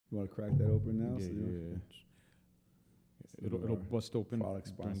You want to crack that open now? Yeah. It'll bust open. Product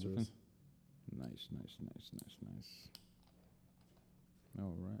sponsors. Nice.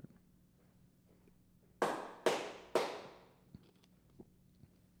 All right.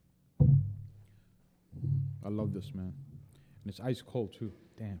 I love this, man. And it's ice cold, too.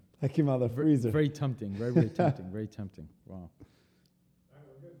 Damn. That came out of the freezer. Very tempting. Very tempting. Very tempting. Wow.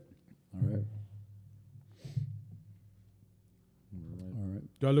 All right.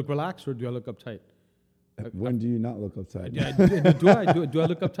 Do I look relaxed or do I look uptight? When do you not look uptight? Do I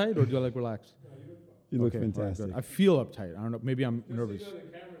look uptight or do I look relaxed? You look fantastic. Right, I feel uptight. I don't know. Maybe I'm nervous. So you know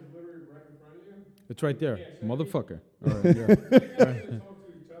the camera's literally right in front of you? It's right there, motherfucker. All right, yeah. You guys can talk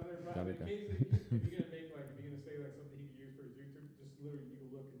to each other. Got it. In case if you're gonna say like something he could use for his YouTube, just literally you can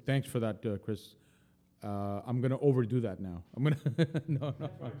look. And Thanks for that, Chris. I'm gonna overdo that now. I'm gonna no.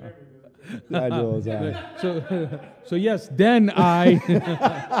 I do all the time. So yes, then I.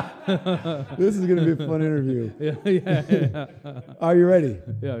 This is gonna be a fun interview. Yeah. Are you ready?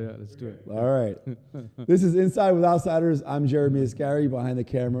 Yeah. Let's do it. All right. This is Inside with Outsiders. I'm Jeremy Ascari. Behind the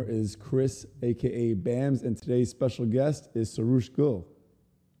camera is Chris, aka Bams, and today's special guest is Sarush Gul.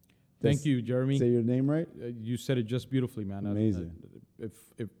 Thank you, Jeremy. Say your name right? You said it just beautifully, man. Amazing. If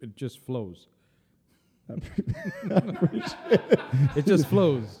it just flows. I appreciate it. It just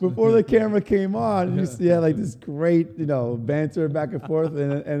flows. Before the camera came on, you had like this great, banter back and forth,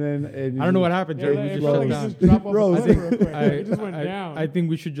 and then I don't know what happened, Jeremy. it We felt just like shut you down. just drop off Rose. the real quick. It just went down. I think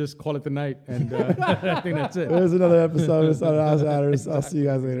we should just call it the night, and I think that's it. There's another episode of Inside Outsiders. I'll see you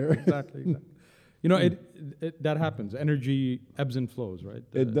guys later. Exactly. That happens. Energy ebbs and flows, right?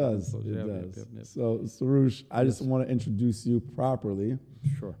 It does. Flows. It Yeah, does. yep. So, Sarush, I just want to introduce you properly.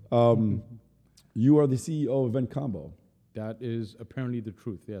 Sure. You are the CEO of Event Combo. That is apparently the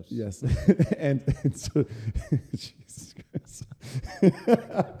truth. Yes. Yes. and so, Jesus Christ.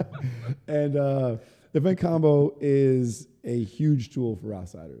 And Event Combo is a huge tool for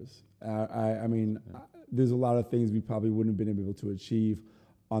outsiders. I mean, there's a lot of things we probably wouldn't have been able to achieve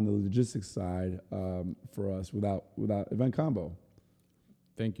on the logistics side for us without Event Combo.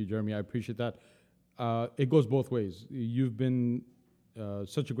 Thank you, Jeremy. I appreciate that. It goes both ways. You've been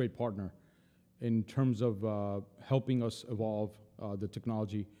such a great partner in terms of helping us evolve the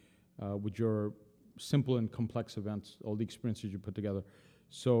technology with your simple and complex events, all the experiences you put together.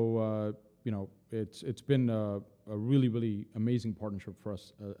 So, it's been a really, really amazing partnership for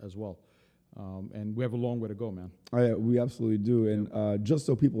us as well. And we have a long way to go, man. We absolutely do. And just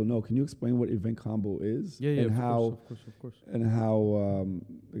so people know, can you explain what Event Combo is? Yeah, and of course. And how,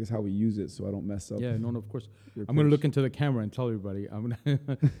 I guess, how we use it so I don't mess up. Yeah, no, of course. I'm going to look into the camera and tell everybody.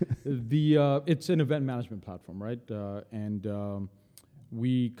 It's an event management platform, right? And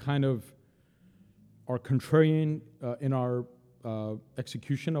we kind of are contrarian in our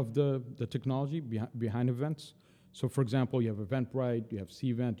execution of the technology behind events. So, for example, you have Eventbrite, you have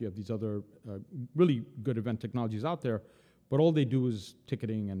Cvent, you have these other really good event technologies out there, but all they do is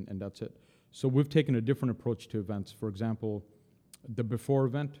ticketing and that's it. So we've taken a different approach to events. For example, the before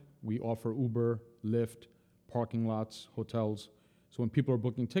event, we offer Uber, Lyft, parking lots, hotels. So when people are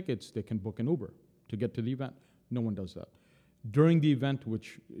booking tickets, they can book an Uber to get to the event. No one does that. During the event,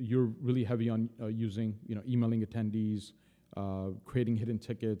 which you're really heavy on using, emailing attendees, creating hidden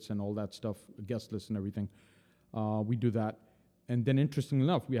tickets and all that stuff, guest lists and everything, we do that. And then interestingly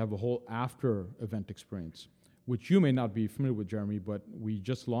enough, we have a whole after event experience, which you may not be familiar with, Jeremy, but we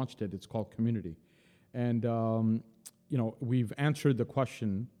just launched it. It's called Community. And, we've answered the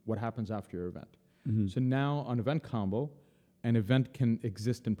question, what happens after your event? Mm-hmm. So now on Event Combo, an event can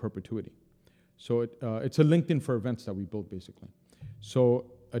exist in perpetuity. So it's a LinkedIn for events that we built, basically. So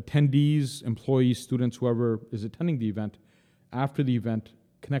attendees, employees, students, whoever is attending the event, after the event,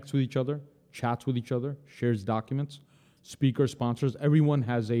 connects with each other, chats with each other, shares documents, speakers, sponsors. Everyone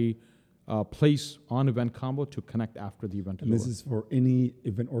has a place on Event Combo to connect after the event is over. And this is for any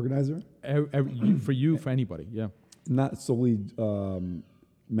event organizer? For you, for anybody, yeah. Not solely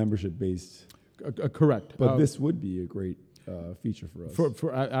membership-based. Correct. But this would be a great feature for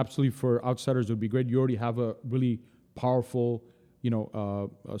us. Absolutely, for outsiders, it would be great. You already have a really powerful,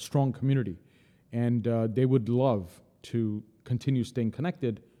 a strong community. And they would love to continue staying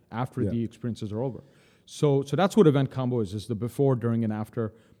connected after the experiences are over. So that's what Event Combo is the before, during, and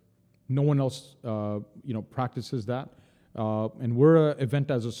after. No one else, practices that. And we're an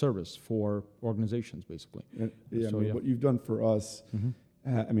event as a service for organizations, basically. What you've done for us,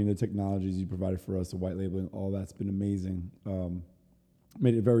 the technologies you provided for us, the white labeling, all that's been amazing.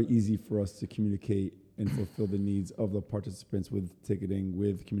 Made it very easy for us to communicate and fulfill the needs of the participants with ticketing,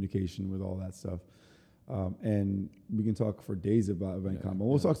 with communication, with all that stuff. And we can talk for days about Event Combo.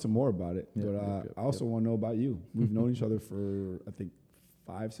 We'll talk some more about it. Yep, But I also want to know about you. We've known each other for, I think,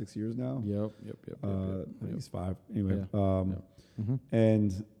 5-6 years now. Yep. I think it's 5. Anyway. Yeah.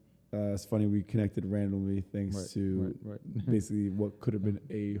 And it's funny, we connected randomly thanks to basically what could have been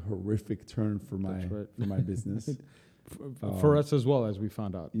a horrific turn for my business. For us as well, as we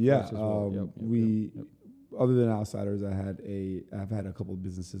found out. Yeah. Other than Outsiders, I've had a couple of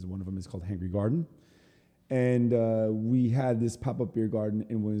businesses. One of them is called Hangry Garden. And we had this pop-up beer garden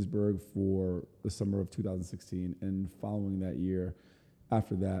in Williamsburg for the summer of 2016. And following that year,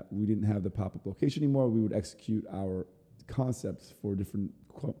 after that, we didn't have the pop-up location anymore. We would execute our concepts for different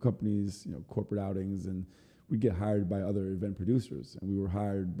companies, corporate outings, and we'd get hired by other event producers. And we were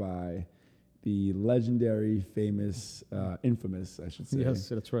hired by the legendary, famous, infamous, I should say. Yes,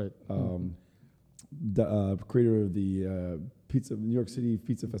 that's right. The creator of the New York City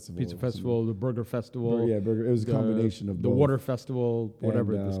Pizza Festival. The Burger Festival. Burger. It was a combination of the both. Water Festival,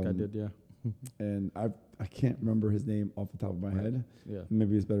 whatever And, this guy did. Yeah. And I can't remember his name off the top of my head. Yeah.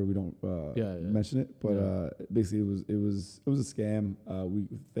 Maybe it's better we don't mention it. But basically, it was a scam. We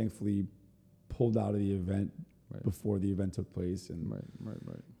thankfully pulled out of the event before the event took place. And Right.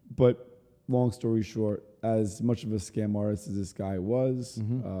 But long story short, as much of a scam artist as this guy was,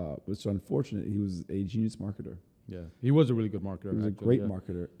 which unfortunate, he was a genius marketer. Yeah, he was a really good marketer. He was a great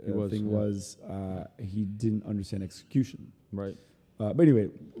marketer. The thing was, he didn't understand execution. Right. But anyway,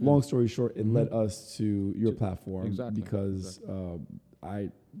 long story short, it led us to your platform because I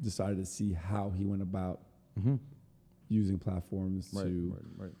decided to see how he went about using platforms to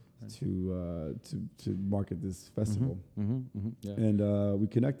market this festival. Yeah. And we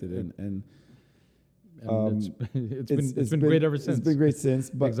connected, and it's been great ever since. It's been great since.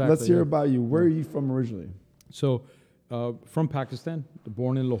 But let's hear about you. Where are you from originally? So, from Pakistan,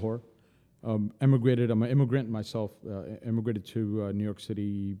 born in Lahore. Emigrated. I'm an immigrant myself. Immigrated to New York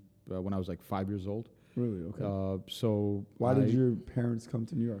City when I was like 5 years old. Really? Okay. So why did your parents come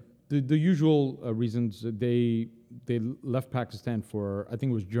to New York? The usual reasons. They left Pakistan for, I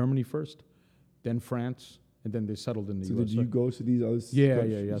think it was Germany first, then France, and then they settled in the U.S. So did you go to these other countries?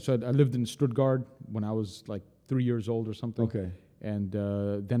 Yeah. So I lived in Stuttgart when I was like 3 years old or something. Okay. And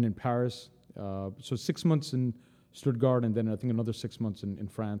then in Paris. So 6 months in Stuttgart, and then I think another 6 months in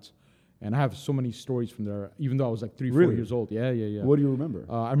France. And I have so many stories from there, even though I was like 3-4 years old. Yeah. What do you remember?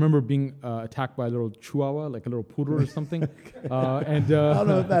 I remember being attacked by a little chihuahua, like a little poodle or something. And I don't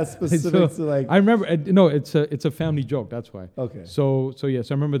know if that's specific to like. I remember. No, it's a family joke. That's why. Okay. So yes,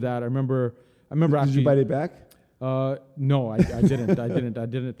 I remember that. I remember. Did you bite it back? No, I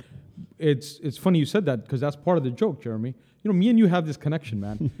didn't. It's funny you said that because that's part of the joke, Jeremy. Me and you have this connection,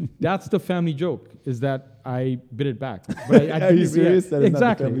 man. That's the family joke, is that I bit it back. But I Are you serious? That is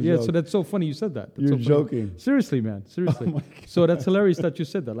exactly. not the family Yeah, joke. so that's so funny you said that. That's You're so joking. Seriously, man. Seriously. Oh my God. So that's hilarious that you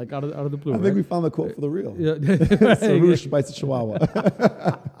said that, like out of the blue. I think we found the quote for the real. Yeah. So Roosh bites a chihuahua.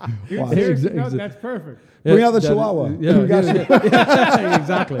 You're Wow. serious? Exa- No, exa- that's perfect. Bring out the chihuahua. Yeah,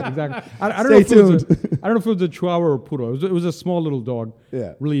 exactly. I don't know Stay tuned. I don't know if it was a chihuahua or a poodle. It was a small little dog.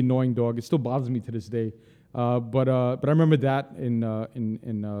 Yeah. Really annoying dog. It still bothers me to this day. But I remember that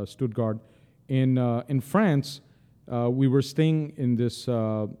in Stuttgart. In France, we were staying in this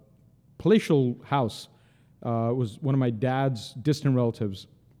palatial house. It was one of my dad's distant relatives,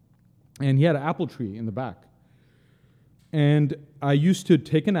 and he had an apple tree in the back. And I used to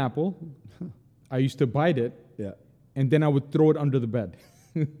take an apple, I used to bite it, and then I would throw it under the bed.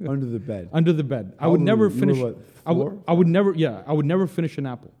 Under the bed. Under the bed. I How would old never were you? finish. You were what, I would never finish an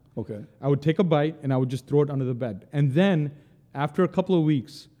apple. Okay. I would take a bite and I would just throw it under the bed. And then, after a couple of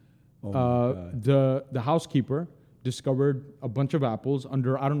weeks, the housekeeper discovered a bunch of apples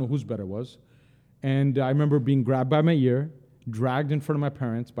under, I don't know whose bed it was. And I remember being grabbed by my ear, dragged in front of my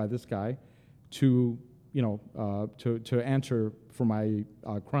parents by this guy to answer for my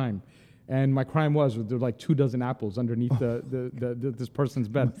crime. And my crime was there were like 24 apples underneath this person's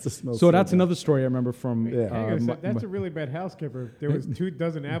bed. So that's another story I remember from. Hang on a sec, that's a really bad housekeeper. There was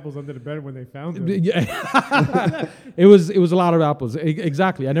 24 apples under the bed when they found them. Yeah. it was a lot of apples.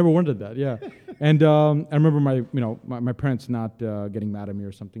 Exactly. I never wondered that. Yeah. And I remember my parents not getting mad at me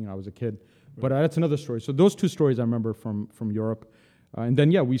or something. I was a kid. But that's another story. So those two stories I remember from Europe. And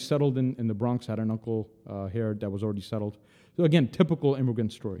then, we settled in the Bronx. I had an uncle here that was already settled. So again, typical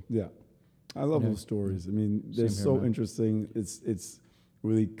immigrant story. Yeah. I love those stories. I mean, they're so interesting. It's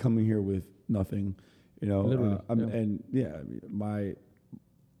really coming here with nothing,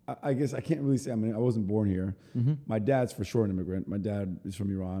 I guess I can't really say. I mean, I wasn't born here. Mm-hmm. My dad's for sure an immigrant. My dad is from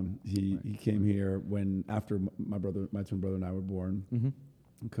Iran. He came here after my twin brother and I were born.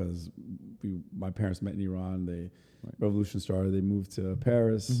 Mm-hmm. because my parents met in Iran. Revolution started. They moved to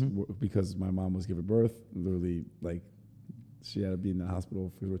Paris because my mom was giving birth. Literally, like, she had to be in the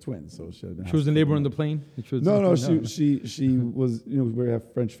hospital because we're twins. So she was the neighbor on the plane. No, she was. We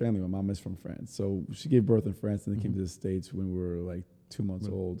have French family. My mom is from France, so she gave birth in France, and then came to the States when we were like 2 months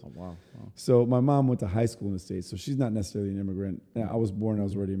old. Oh, wow. So my mom went to high school in the States, so she's not necessarily an immigrant. I was born, I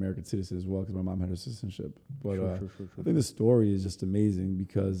was already an American citizen as well because my mom had her citizenship. But I think the story is just amazing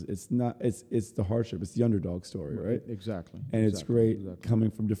because it's the hardship, it's the underdog story, right? Exactly. And it's great coming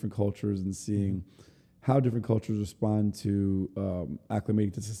from different cultures and seeing how different cultures respond to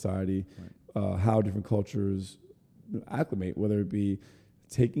acclimating to society, how different cultures acclimate, whether it be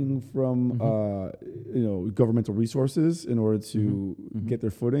taking from governmental resources in order to get their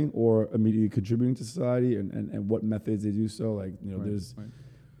footing, or immediately contributing to society, and what methods they do so. Like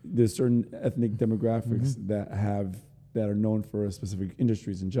there's certain ethnic demographics that are known for specific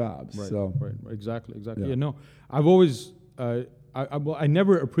industries and jobs. Right. Exactly. Yeah. No, I've always I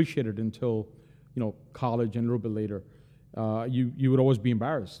never appreciated until college and a little bit later. You would always be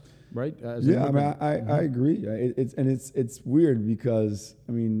embarrassed. Right? I agree. It's weird because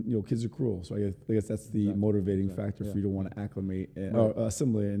kids are cruel, so I guess that's the motivating factor for you to want to acclimate or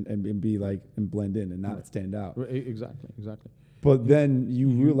assimilate and be like and blend in and not stand out. Exactly. But then you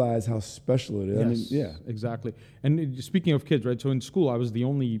realize how special it is. Yes, exactly. And speaking of kids, right? So in school, I was the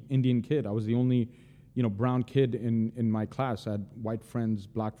only Indian kid. I was the only brown kid in my class. I had white friends,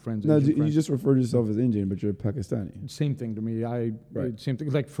 black friends. No, Asian you friends. just refer to yourself as Indian, but you're Pakistani. Same thing to me. Same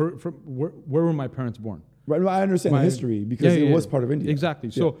thing. Like where were my parents born? Right. I understand the history because it was part of India. Exactly.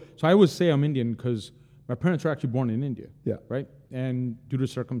 So I always say I'm Indian because my parents were actually born in India. Yeah. Right. And due to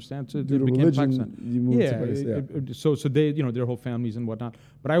circumstances, due to became religion, Pakistan. you moved to Pakistan. So they their whole families and whatnot.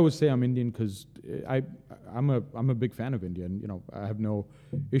 But I always say I'm Indian because I'm a big fan of India, and I have no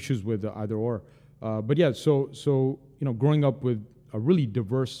issues with either or. But yeah, so growing up with a really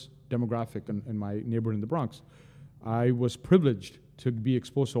diverse demographic in my neighborhood in the Bronx, I was privileged to be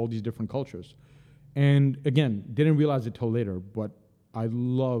exposed to all these different cultures. And again, didn't realize it till later, but I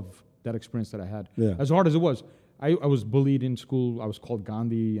love that experience that I had. Yeah. As hard as it was, I was bullied in school. I was called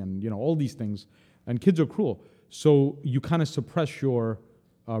Gandhi and all these things. And kids are cruel. So you kind of suppress your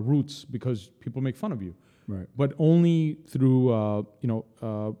roots because people make fun of you. Right. But only through,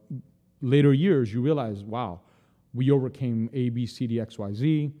 later years, you realize, wow, we overcame A, B, C, D, X, Y,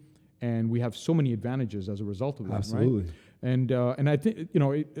 Z, and we have so many advantages as a result of that. Absolutely. Right? And I think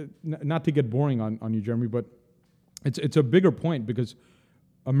not to get boring on you, Jeremy, but it's a bigger point because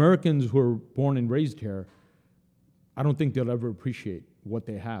Americans who are born and raised here, I don't think they'll ever appreciate what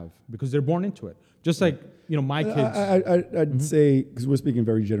they have because they're born into it. Just like my kids. I'd say because we're speaking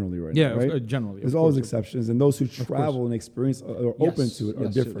very generally right now, right? Generally. There's always exceptions, and those who travel and experience are open to it are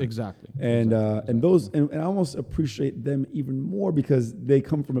different. Exactly. And I almost appreciate them even more because they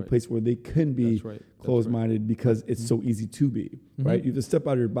come from a place where they can be closed-minded because it's so easy to be, right? You have to step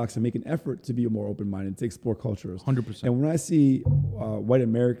out of your box and make an effort to be more open-minded, to explore cultures. 100%. And when I see white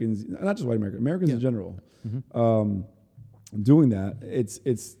Americans, not just white Americans in general, doing that, it's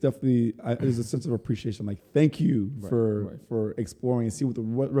definitely there's a sense of appreciation. Like, thank you for exploring and see what the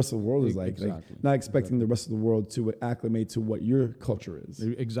rest of the world is like. Like, not expecting the rest of the world to acclimate to what your culture is.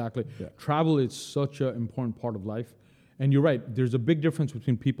 Exactly. Yeah. Travel is such an important part of life, and you're right. There's a big difference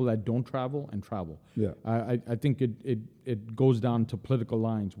between people that don't travel and travel. Yeah. I think it goes down to political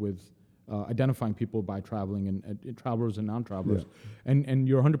lines with identifying people by traveling and travelers and non-travelers. Yeah. And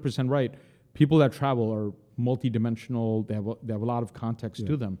you're 100% right. People that travel are multidimensional. They have a lot of context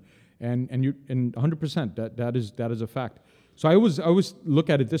to them, and 100% that is a fact. So I always look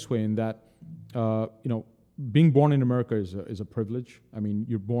at it this way, in that being born in America is a privilege. I mean,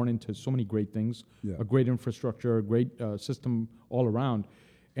 you're born into so many great things, a great infrastructure, a great system all around,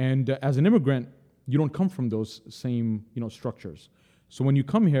 and as an immigrant, you don't come from those same structures. So when you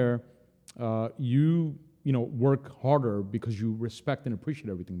come here, you work harder because you respect and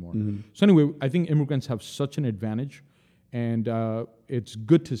appreciate everything more. So anyway, I think immigrants have such an advantage, and it's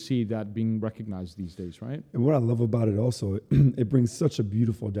good to see that being recognized these days, right? And what I love about it also, it brings such a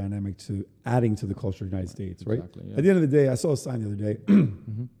beautiful dynamic to adding to the culture of the United States, right? Exactly, yeah. At the end of the day, I saw a sign the other day.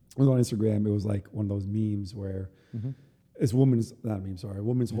 It was on Instagram. It was like one of those memes where it's a woman's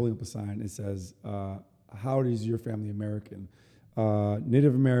holding up a sign. It says, how is your family American?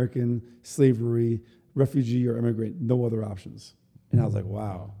 Native American, slavery, refugee, or immigrant, no other options. And I was like,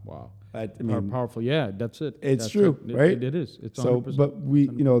 wow. I mean, powerful. Yeah, that's it. It's true, right? It is. It's 100%. So, but we,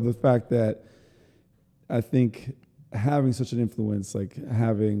 the fact that I think having such an influence, like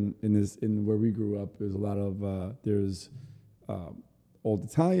having in where we grew up, there's a lot of, there's Old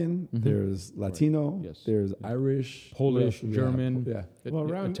Italian, there's Latino, Yes. there's Irish, Polish, what else do we German. have? Yeah. Well,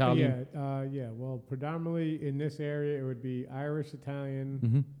 around Italian. Well, predominantly in this area, it would be Irish,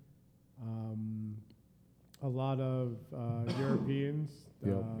 Italian, a lot of Europeans.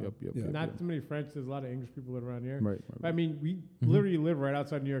 Yep. Yeah. Not too many French. There's a lot of English people live around here. Right. But I mean, we literally live right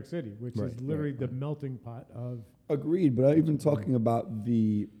outside New York City, which Right, is literally the melting pot of. Agreed, but even talking about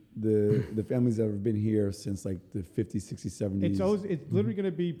the families that have been here since like the 50s, 60s, 70s. It's literally going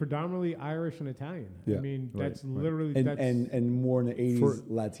to be predominantly Irish and Italian. Yeah. I mean, Right, that's right. literally and more in the 80s,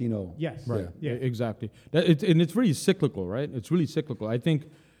 Latino. yes, Right. yeah. Exactly. And it's really cyclical, right? It's really cyclical. I think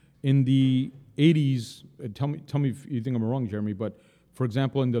in the 80s, tell me if you think I'm wrong, Jeremy, but for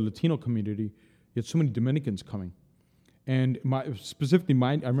example, in the Latino community, you had so many Dominicans coming. And I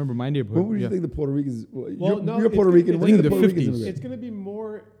remember my neighborhood. When would you think the Puerto Ricans? Well, no, you're it's Puerto gonna- Rican. it's When did in the the Puerto Ricans 50s. immigrate? It's going to be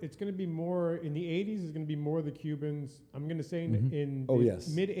more. It's going to be more in the 80s. It's going to be more the Cubans. I'm going to say in Oh, the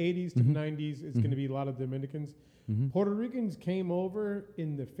yes. mid 80s to 90s, it's going to be a lot of Dominicans. Puerto Ricans came over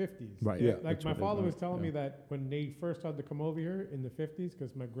in the 50s. Right. Yeah, Like that's my what they father do. was telling me that when they first started to come over here in the 50s,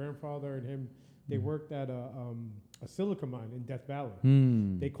 because my grandfather and him, they worked at a silica mine in Death Valley.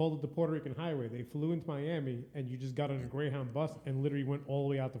 They called it the Puerto Rican Highway. They flew into Miami, and you just got on a Greyhound bus and literally went all the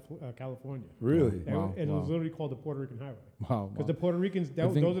way out to California. Really? And it was literally called the Puerto Rican Highway. Wow. Because the Puerto Ricans,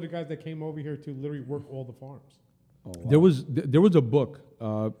 those think- are the guys that came over here to literally work all the farms. Oh, wow. There was a book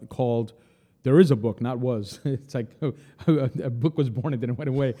called. There is a book, not was. It's like a book was born and then it went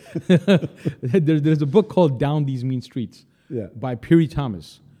away. There's a book called Down These Mean Streets Yeah. by Peary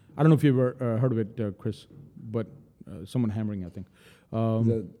Thomas. I don't know if you've ever heard of it, Chris, but someone hammering, I think. Is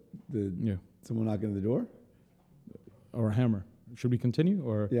that Yeah, someone knocking on the door? or a hammer. Should we continue,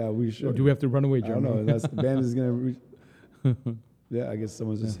 or Yeah, we or should. do we have to run away, I don't Jeremy? know. Unless the band is gonna. Yeah, I guess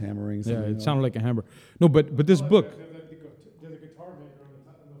someone's just hammering. Yeah, something it else. sounded like a hammer. No, but this book. There's a guitar maker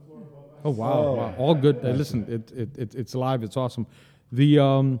on the floor above us. Oh wow, Oh. wow. All good. Listen, it's live. It's awesome. The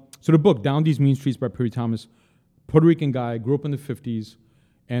so the book Down These Mean Streets by Peary Thomas, Puerto Rican guy, grew up in the 50s,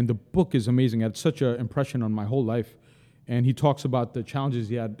 and the book is amazing. It had such an impression on my whole life, and he talks about the challenges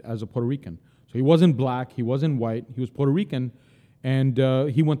he had as a Puerto Rican. So he wasn't black, he wasn't white, he was Puerto Rican, and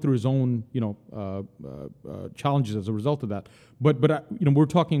he went through his own challenges as a result of that. But we're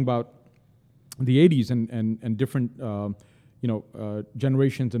talking about the 80s and different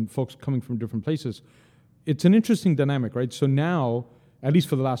generations and folks coming from different places. It's an interesting dynamic, right? So now, at least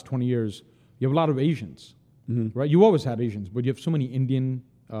for the last 20 years, you have a lot of Asians, right? You always had Asians, but you have so many Indian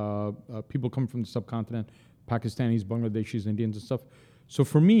people coming from the subcontinent, Pakistanis, Bangladeshis, Indians and stuff. So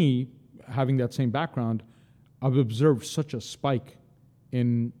for me, having that same background, I've observed such a spike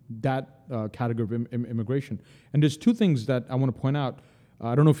in that category of immigration. And there's two things that I want to point out.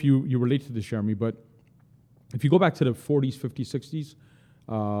 I don't know if you relate to this, Jeremy, but if you go back to the 40s, 50s,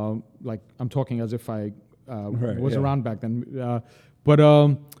 60s, like I'm talking as if I was around back then,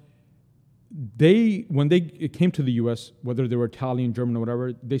 when they came to the U.S., whether they were Italian, German, or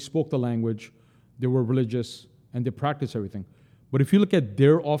whatever, they spoke the language, they were religious, and they practiced everything. But if you look at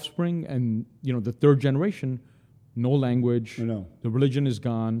their offspring and the third generation, no language, the religion is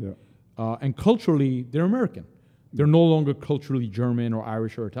gone, and culturally they're American. They're no longer culturally German or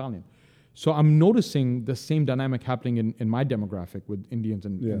Irish or Italian. So I'm noticing the same dynamic happening in my demographic with Indians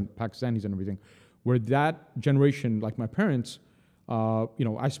and Pakistanis and everything, where that generation, like my parents,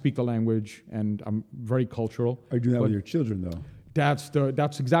 I speak the language and I'm very cultural. Are you doing that with your children though?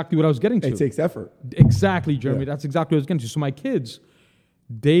 That's exactly what I was getting to. It takes effort. Exactly, Jeremy. Yeah. That's exactly what I was getting to. So my kids,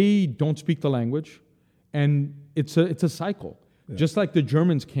 they don't speak the language, and it's a cycle. Yeah. Just like the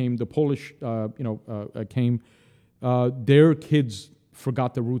Germans came, the Polish came, their kids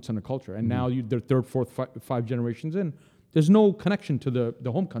forgot the roots and the culture, and now they're third, fourth, five generations in. There's no connection to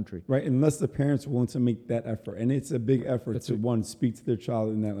the home country. Right, unless the parents are willing to make that effort. And it's a big effort to speak to their child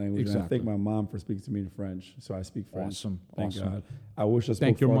in that language. And I Exactly. thank my mom for speaking to me in French, so I speak French. Awesome, Thank awesome. God. I wish I spoke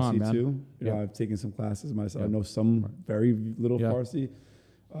Thank your Farsi mom, man. too. You know, Yeah. I've taken some classes myself. I Yeah. know some very little Yeah. Farsi.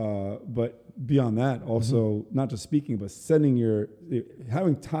 But beyond that, also not just speaking, but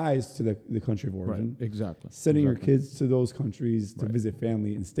having ties to the country of origin. Right, exactly. Sending Exactly. your kids to those countries to Right. visit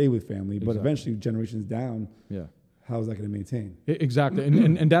family and stay with family. But Exactly. eventually, generations down, Yeah. how is that going to maintain? Exactly,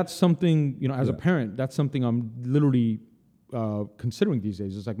 and that's something, as a Yeah. parent, that's something I'm literally considering these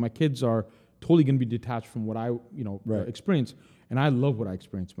days. It's like my kids are totally going to be detached from what I, Right. experience, and I love what I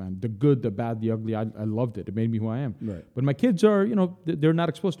experienced, man. The good, the bad, the ugly. I loved it. It made me who I am. Right. But my kids are, they're not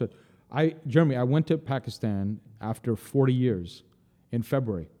exposed to it. Jeremy, I went to Pakistan after 40 years in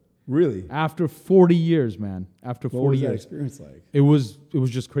February. Really? After 40 years, man. After What 40 was that years. experience like? It was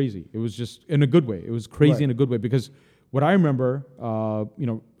just crazy. It was just in a good way. It was crazy Right. in a good way because what I remember,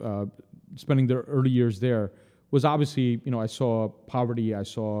 spending the early years there was obviously, I saw poverty, I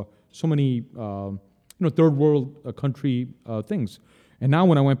saw so many, third world country things. And now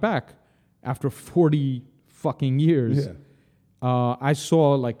when I went back after 40 fucking years, I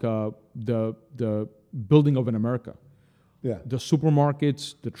saw like the building of an America. Yeah. The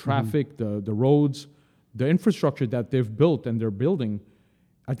supermarkets, the traffic, the roads, the infrastructure that they've built and they're building.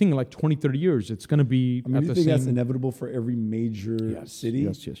 I think in like 20, 30 years, it's going to be I mean, do you think that's inevitable for every major city?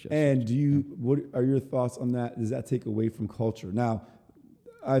 Yes. And what are your thoughts on that? Does that take away from culture? Now,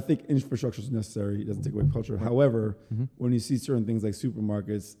 I think infrastructure is necessary. It doesn't take away culture. Right. However, when you see certain things like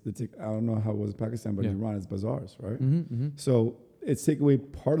supermarkets, I don't know how it was in Pakistan, but in Iran, it's bazaars, right? So it's take away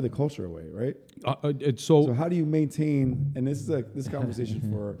part of the culture away, right? So how do you maintain, and this is this conversation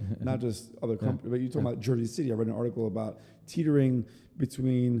for not just other companies, but you're talking about Jersey City. I read an article about teetering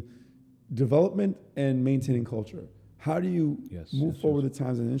between development and maintaining culture. How do you move forward the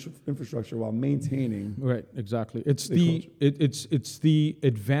times and infrastructure while maintaining? Right, exactly. It's it's the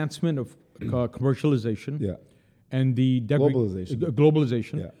advancement of commercialization, and the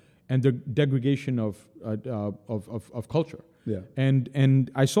globalization, and the degradation of culture. Yeah,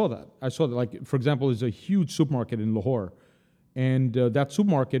 and I saw that. Like, for example, there's a huge supermarket in Lahore, and that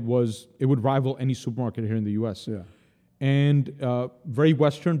supermarket would rival any supermarket here in the U.S. Yeah, and very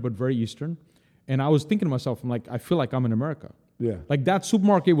Western but very Eastern. And I was thinking to myself, I'm like, I feel like I'm in America. Yeah. Like that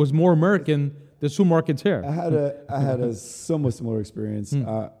supermarket was more American than supermarkets here. I had a somewhat similar experience.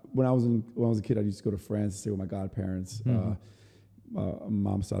 When I was a kid, I used to go to France to stay with my godparents,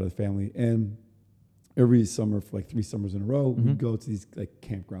 mom's side of the family, and every summer for like 3 summers in a row, we'd go to these like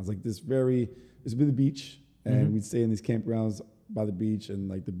campgrounds, like this would be the beach, and we'd stay in these campgrounds by the beach, and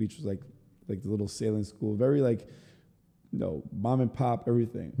like the beach was like the little sailing school, very like. No, mom and pop,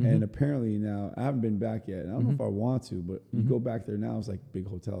 everything. And apparently now, I haven't been back yet. And I don't know if I want to, but you go back there now, it's like big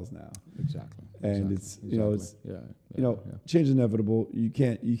hotels now. Exactly. And it's change is inevitable. You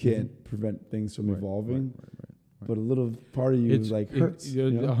can't prevent things from evolving. Right. But a little part of you is like hurts.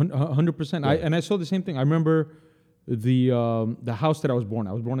 100%. Yeah. I saw the same thing. I remember the house that I was born.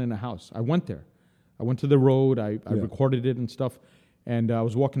 I was born in a house. I went there. I went to the road. I recorded it and stuff. And I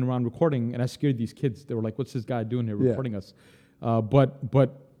was walking around recording, and I scared these kids. They were like, "What's this guy doing here recording us?" But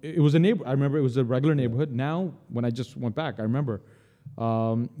it was a neighbor. I remember it was a regular neighborhood. Now, when I just went back, I remember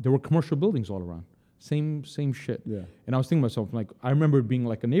there were commercial buildings all around. Same shit. Yeah. And I was thinking to myself, like, I remember it being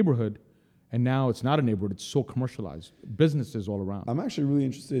like a neighborhood, and now it's not a neighborhood. It's so commercialized. Businesses all around. I'm actually really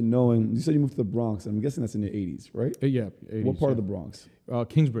interested in knowing. You said you moved to the Bronx. I'm guessing that's in the 80s, right? Yeah. 80s, what part of the Bronx?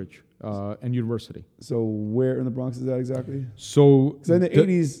 Kingsbridge and University. So where in the Bronx is that exactly? So in the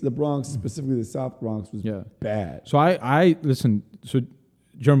 80s, the Bronx, specifically the South Bronx, was bad. So I listen. So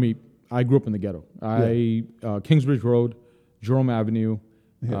Jeremy, I grew up in the ghetto. Kingsbridge Road, Jerome Avenue.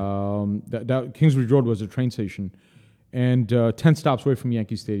 That Kingsbridge Road was a train station, and 10 stops away from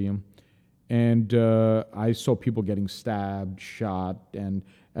Yankee Stadium. And I saw people getting stabbed, shot, and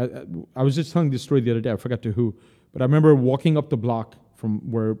I was just telling this story the other day. I forgot to who, but I remember walking up the block from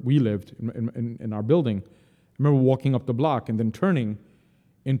where we lived in our building. I remember walking up the block and then turning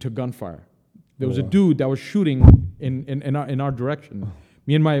into gunfire. There was a dude that was shooting in our direction.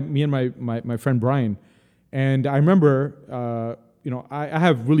 Me and my friend Brian, and I remember I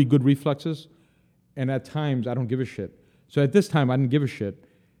have really good reflexes, and at times I don't give a shit. So at this time I didn't give a shit.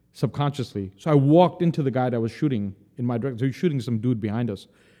 Subconsciously. So I walked into the guy that was shooting in my direction. So he was shooting some dude behind us.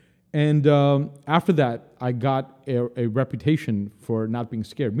 And after that, I got a reputation for not being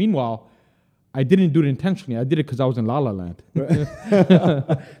scared. Meanwhile, I didn't do it intentionally. I did it because I was in La La Land.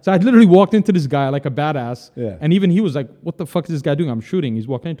 So I literally walked into this guy like a badass. Yeah. And even he was like, what the fuck is this guy doing? I'm shooting. He's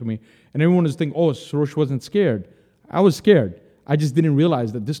walking into me. And everyone was thinking, oh, Sarosh wasn't scared. I was scared. I just didn't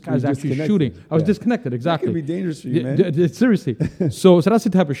realize that this guy's actually shooting. I was disconnected, exactly. That could be dangerous for you, man. Seriously. so that's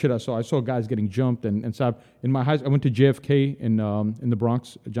the type of shit I saw. I saw guys getting jumped and stuff. In my high school, I went to JFK in the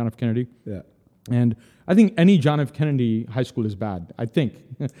Bronx, John F. Kennedy. Yeah. And I think any John F. Kennedy high school is bad. I think.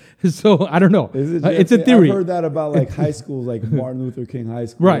 So I don't know. It's a theory. I've heard that about like high schools, like Martin Luther King High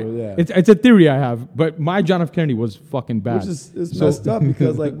School. Right. Yeah. It's a theory I have, but my John F. Kennedy was fucking bad. Which is messed up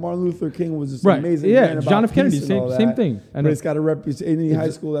because like Martin Luther King was just amazing. Yeah. Man about John F. Kennedy, same thing. And it's got a reputation. Any high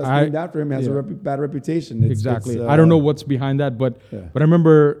school that's named after him has a bad reputation. Exactly. I don't know what's behind that, but I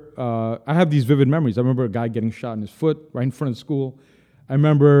remember I have these vivid memories. I remember a guy getting shot in his foot right in front of school. I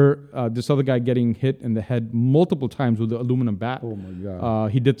remember this other guy getting hit in the head multiple times with an aluminum bat. Oh, my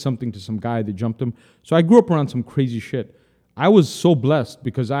God. He did something to some guy that jumped him. So I grew up around some crazy shit. I was so blessed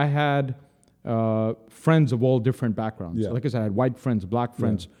because I had friends of all different backgrounds. Yeah. Like I said, I had white friends, black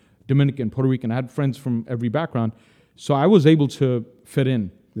friends, Dominican, Puerto Rican. I had friends from every background. So I was able to fit in,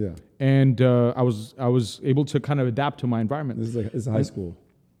 Yeah. and I was able to kind of adapt to my environment. This is high school.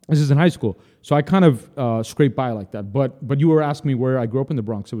 This is in high school, so I kind of scraped by like that. But you were asking me where I grew up in the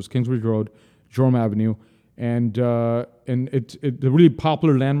Bronx. It was Kingsbridge Road, Jerome Avenue, and the really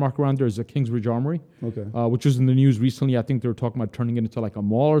popular landmark around there is the Kingsbridge Armory, Okay. which was in the news recently. I think they were talking about turning it into like a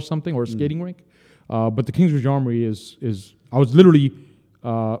mall or something or a skating rink. But the Kingsbridge Armory is I was literally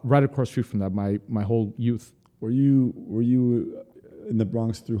right across the street from that my whole youth. Were you in the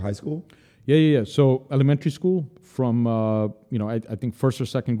Bronx through high school? Yeah. So elementary school from I think first or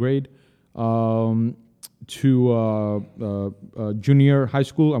second grade to junior high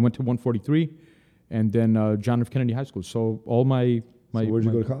school. I went to 143, and then John F. Kennedy High School. So all my So where'd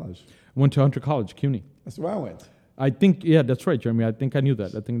you go to college? I went to Hunter College, CUNY. That's where I went. I think that's right, Jeremy. I think I knew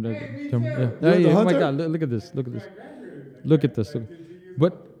that. I think that. Hey, me Jeremy, too. yeah. You went to Oh my Hunter? God! Look at this! Look at this! Look at this!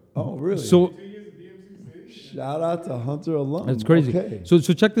 But Oh, really? so Shout out to Hunter alum. that's crazy. Okay. So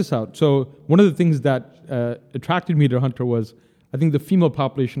check this out. So one of the things that attracted me to Hunter was I think the female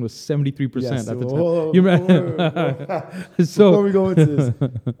population was 73% Yes, at the time. whoa, You whoa, remember? whoa. Before So we go into this,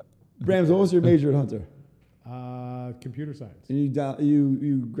 Brams, what was your major at Hunter? Computer science. And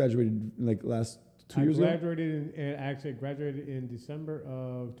you graduated like last 2 years ago? I graduated in December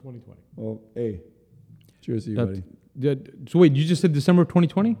of 2020. Well, hey, cheers to you, buddy. so wait, you just said December of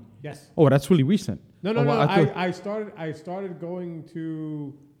 2020? Yes. Oh, that's really recent. No. Oh, well, I started going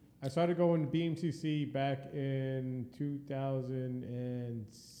to BMCC back in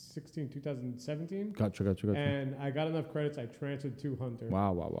 2016, 2017. Gotcha. And I got enough credits. I transferred to Hunter.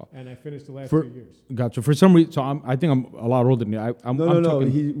 Wow. And I finished the last For- 2 years. Gotcha. For some reason, so I think I'm a lot older than you. I'm No. talking-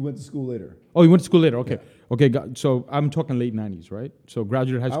 He went to school later. Oh, you went to school later. Okay. Okay. So I'm talking late 90s, right? So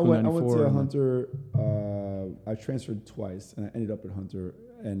graduated high I school in went 94. to and- Hunter. I transferred twice, and I ended up at Hunter.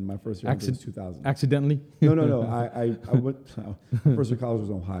 And my first year at Hunter was 2000. Accidentally? No. I went. My first year of college was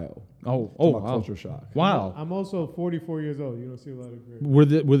in Ohio. Oh, Talk about wow. Culture shock. Wow. I'm also 44 years old. You don't see a lot of gray.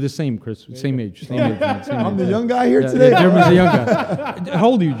 We're the same, Chris. Same age. Same age. Man, same I'm age. the young guy here Yeah, today. Jeremy's a young guy. How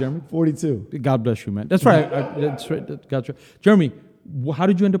old are you, Jeremy? 42. God bless you, man. That's right. That's right. Gotcha. Jeremy, how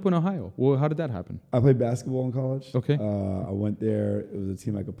did you end up in Ohio? Well, how did that happen? I played basketball in college. Okay. I went there. It was a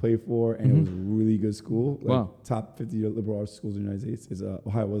team I could play for, and it was a really good school. Like Wow. Top 50 liberal arts schools in the United States is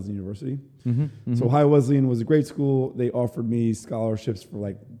Ohio Wesleyan University. Mm-hmm. So Ohio Wesleyan was a great school. They offered me scholarships for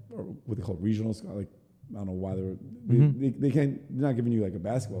like what they call regional like I don't know why they're not giving you like a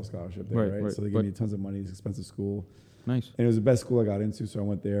basketball scholarship there, right? So they gave me tons of money. It's an expensive school, Nice. and it was the best school I got into. So I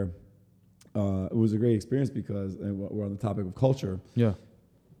went there. It was a great experience because and we're on the topic of culture. Yeah.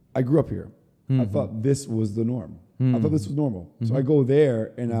 I grew up here. I thought this was the norm. I thought this was normal. So I go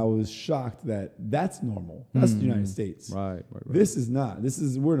there and I was shocked that that's normal. That's the United States. Right. This is not.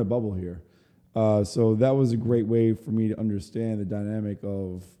 We're in a bubble here. So that was a great way for me to understand the dynamic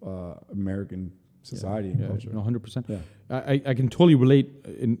of American society and culture. 100%. Yeah. I can totally relate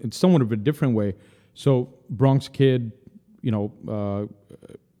in somewhat of a different way. So Bronx kid,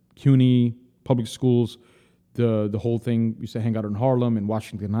 CUNY, public schools, the whole thing. Used to hang out in Harlem and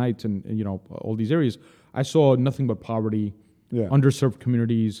Washington Heights and all these areas. I saw nothing but poverty, underserved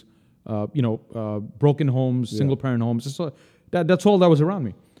communities, broken homes, single parent homes. That's all that was around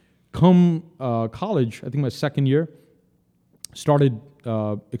me. Come college, I think my second year, started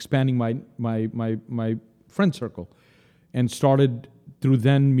expanding my friend circle, and started through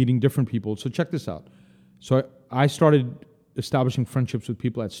then meeting different people. So check this out. So I started establishing friendships with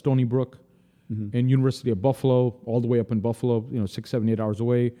people at Stony Brook, and University of Buffalo, all the way up in Buffalo, 6, 7, 8 hours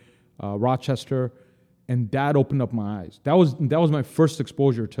away, Rochester, and that opened up my eyes. That was my first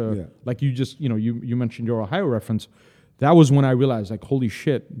exposure to, like you just, you mentioned your Ohio reference. That was when I realized, like, holy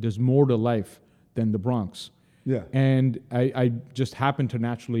shit, there's more to life than the Bronx. Yeah. And I just happened to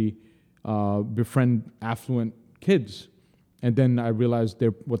naturally befriend affluent kids, and then I realized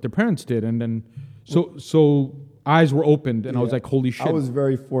what their parents did, and then so eyes were opened, and I was like, holy shit. I was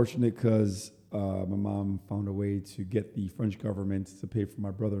very fortunate because my mom found a way to get the French government to pay for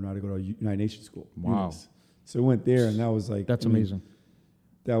my brother and I to go to United Nations school. Wow. UNIS. So we went there, and that was like... That's amazing.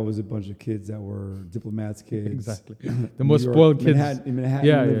 That was a bunch of kids that were diplomats' kids. Exactly. The most spoiled kids.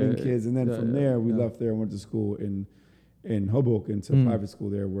 Manhattan living kids. And then from there, we left there and went to school in Hoboken to private school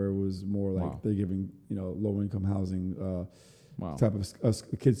there, where it was more like they're giving, low-income housing type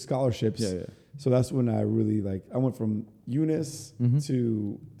of kids scholarships. Yeah. So that's when I really I went from UNIS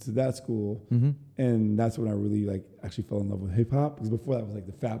to that school, and that's when I really actually fell in love with hip hop, because before that was like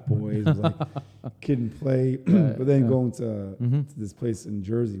the Fat Boys, it was like Kid and Play, but then going to this place in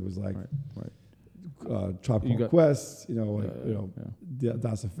Jersey was like Tropical Quest,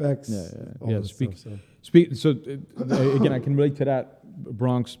 DOS effects. All Yeah. that stuff, so. Again, I can relate to that.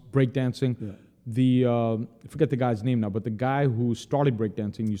 Bronx breakdancing. Yeah. I forget the guy's name now, but the guy who started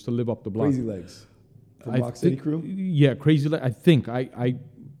breakdancing used to live up the block. Crazy Legs. From Rock City Crew? Yeah, Crazy Legs. I think. I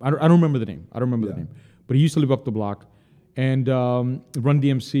don't remember the name. I don't remember the name. But he used to live up the block. And Run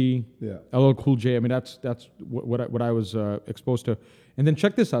DMC, LL Cool J. I mean, that's what I was exposed to. And then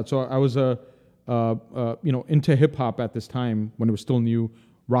check this out. So I was into hip hop at this time when it was still new,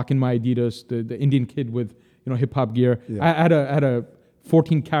 rocking my Adidas, the Indian kid with hip hop gear. Yeah. I had a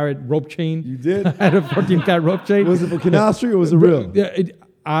 14-karat rope chain. You did? I had a 14-karat rope chain. Was it for Canal Street or was it real? Yeah,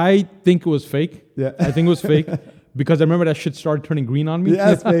 I think it was fake. Yeah, I think it was fake. Because I remember that shit started turning green on me.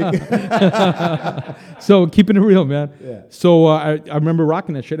 Yeah, that's fake. So keeping it real, man. Yeah. So I remember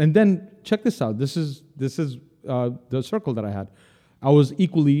rocking that shit. And then check this out. This is the circle that I had. I was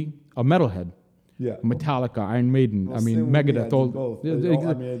equally a metalhead. Yeah. Metallica, Iron Maiden. Well, I mean, Megadeth. All. Both. Yeah,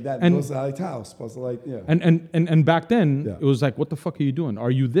 I mean, that goes to Alex House. Plus, like, yeah. And back then, it was like, what the fuck are you doing?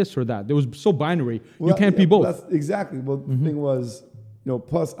 Are you this or that? It was so binary. Well, you can't be both. That's exactly. Well, the thing was,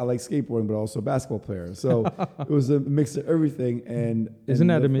 plus I like skateboarding, but also a basketball player. So it was a mix of everything. And isn't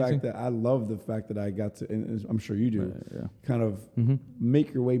that the amazing? Fact that I love the fact that I got to, and I'm sure you do, kind of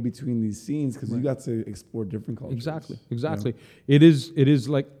make your way between these scenes because you got to explore different cultures. Exactly. It is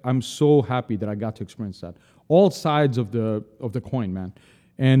like I'm so happy that I got to experience that. All sides of the coin, man,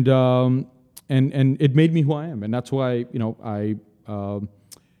 and it made me who I am, and that's why I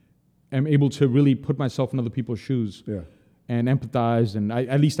am able to really put myself in other people's shoes. Yeah. And empathize, and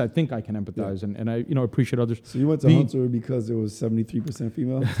at least I think I can empathize, and I appreciate others. So you went to Hunter because it was 73%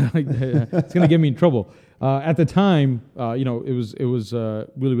 female. It's gonna get me in trouble. At the time, it was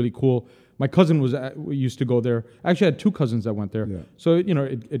really cool. My cousin used to go there. Actually, I had two cousins that went there, so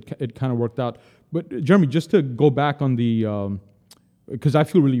it kind of worked out. But Jeremy, just to go back on the, because I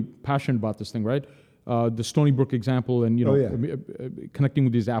feel really passionate about this thing, right? The Stony Brook example, and connecting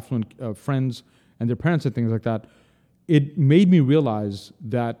with these affluent friends and their parents and things like that. It made me realize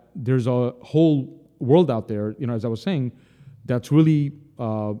that there's a whole world out there, as I was saying, that's really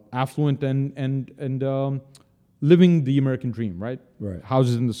affluent and living the American dream, right? Right.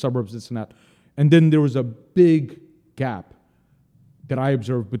 Houses in the suburbs, this and that. And then there was a big gap that I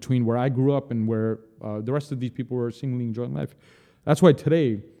observed between where I grew up and where the rest of these people were seemingly enjoying life. That's why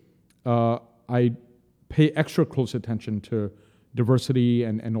today I pay extra close attention to diversity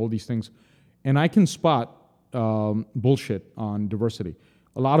and all these things. And I can spot bullshit on diversity.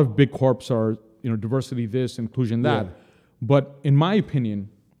 A lot of big corps are, diversity this, inclusion that. Yeah. But in my opinion,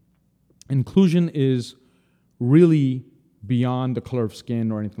 inclusion is really beyond the color of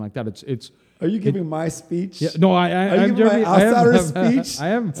skin or anything like that. It's. Are you giving my speech? Yeah, no, Are you giving my outsider speech? I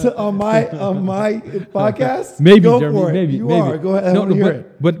am on my podcast. Maybe, go Jeremy, for it. maybe You are. Go ahead. No,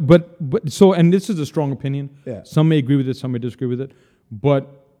 but so, and this is a strong opinion. Yeah. Some may agree with it, some may disagree with it, but.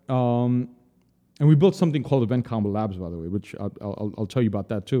 And we built something called Event Combo Labs, by the way, which I'll tell you about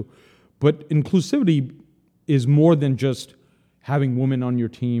that too. But inclusivity is more than just having women on your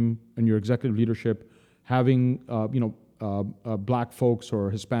team and your executive leadership, having black folks or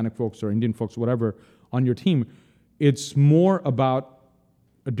Hispanic folks or Indian folks, whatever, on your team. It's more about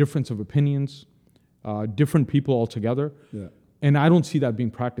a difference of opinions, different people altogether. Yeah. And I don't see that being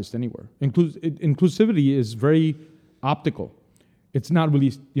practiced anywhere. Inclusivity is very optical. It's not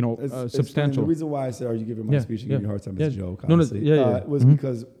really, substantial. The reason why I said, "Are you giving my speech?" and giving you a hard time as a joke, was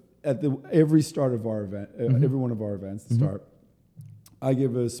because at every start of our event, every one of our events, to start, I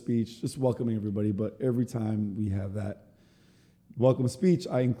give a speech just welcoming everybody. But every time we have that welcome speech,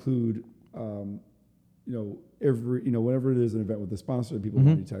 I include, whenever there's an event with a sponsor, people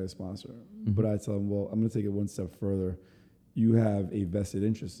want to tell the sponsor. But I tell them, well, I'm going to take it one step further. You have a vested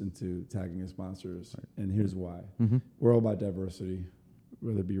interest into tagging your sponsors, and here's why. We're all about diversity,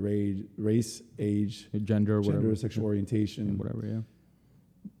 whether it be race, age, gender, whatever, sexual orientation, whatever. Yeah.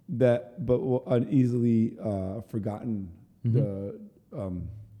 But uneasily forgotten the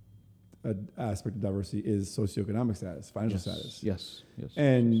aspect of diversity is socioeconomic status, financial status. Yes.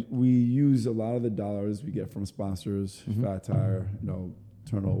 And we use a lot of the dollars we get from sponsors, Fat Tire,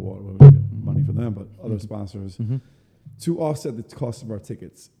 Turtle Water, we get money for them, but other sponsors. To offset the cost of our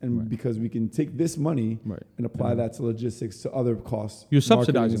tickets. And because we can take this money and apply that to logistics, to other costs. You're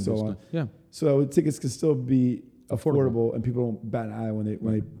subsidizing and so this on. Yeah. So tickets can still be affordable and people don't bat an eye when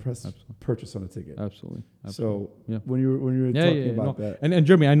they purchase on a ticket. Absolutely. So when you were talking about that. And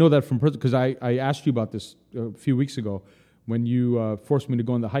Jeremy, I know that from because I asked you about this a few weeks ago when you forced me to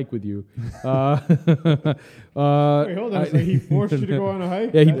go on the hike with you. Wait, hold on. So he forced you to go on a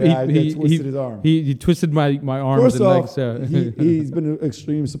hike? Yeah, he twisted his arm. He twisted my arms First and off, legs. he's been an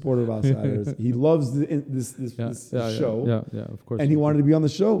extreme supporter of Outsiders. He loves this show. Yeah, of course. And he wanted to be on the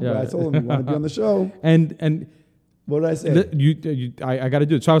show. Yeah. But I told him he wanted to be on the show. And What did I say? I got to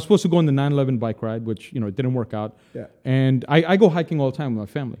do it. So I was supposed to go on the 9/11 bike ride, which it didn't work out. Yeah. And I go hiking all the time with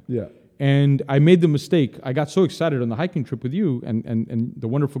my family. Yeah. And I made the mistake. I got so excited on the hiking trip with you and the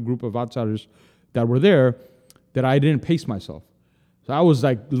wonderful group of outsiders that were there that I didn't pace myself. So I was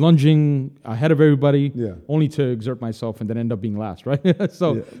like lunging ahead of everybody, only to exert myself and then end up being last, right? But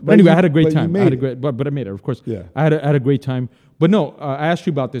anyway, I had a great time. But I made it, of course. Yeah. I had a great time. But no, I asked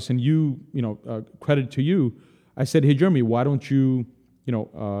you about this, and credit to you. I said, hey, Jeremy, why don't you,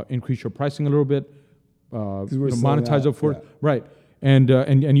 increase your pricing a little bit, monetize it for it, right?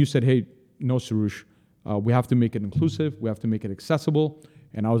 And you said, hey, no, Sarush, we have to make it inclusive. We have to make it accessible.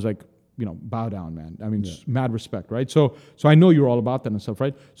 And I was like, bow down, man. I mean, mad respect, right? So I know you're all about that and stuff,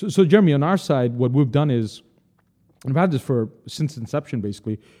 right? So Jeremy, on our side, what we've done is, I've had this since inception,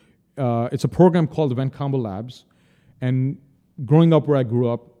 basically. It's a program called Event Combo Labs. And growing up where I grew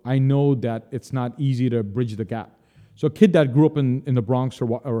up, I know that it's not easy to bridge the gap. So a kid that grew up in the Bronx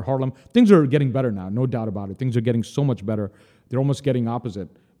or Harlem, things are getting better now, no doubt about it. Things are getting so much better. They're almost getting opposite.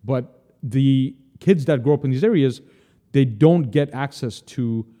 But the kids that grow up in these areas, they don't get access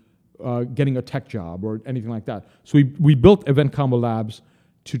to getting a tech job or anything like that. So we built Event Combo Labs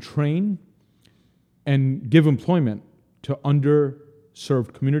to train and give employment to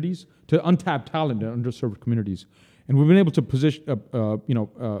underserved communities, to untapped talent in underserved communities. And we've been able to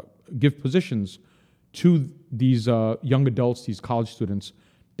give positions to these young adults, these college students,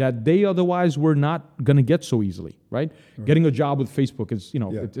 that they otherwise were not going to get so easily, right? Getting a job with Facebook is,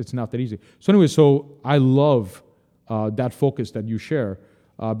 it's not that easy. So anyway, I love that focus that you share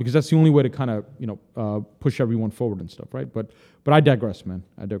because that's the only way to kind of, push everyone forward and stuff, right? But I digress, man.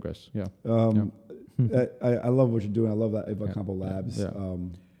 I digress. Yeah. I love what you're doing. I love that Event Combo Labs. Yeah.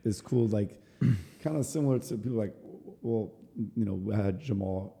 It's cool, like kind of similar to people like, I had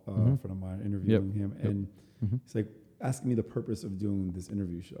Jamal, a friend of mine, interviewing him, and he's like asking me the purpose of doing this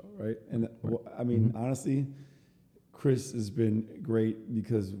interview show, right? And honestly, Chris has been great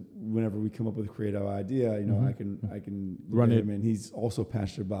because whenever we come up with a creative idea, I can run it, and he's also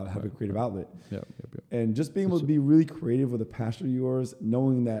passionate about having a creative outlet. And just being able to be really creative with a passion of yours,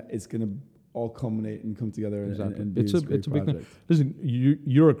 knowing that it's going to all culminate and come together and be it's this a great big project. thing. Listen,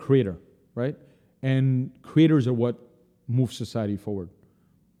 you're a creator, right? And creators are what move society forward,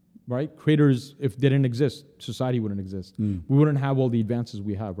 right? Creators, if they didn't exist, society wouldn't exist. We wouldn't have all the advances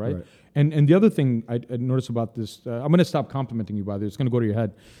we have, right? And the other thing I noticed about this, I'm going to stop complimenting you, by the way. It's going to go to your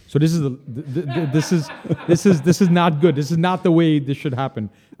head. So this is not good. This is not the way this should happen.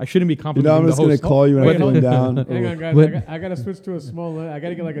 I shouldn't be complimenting I'm just the going host. to call you when I'm going down. Hang on, guys. I got to switch to a small lens. I got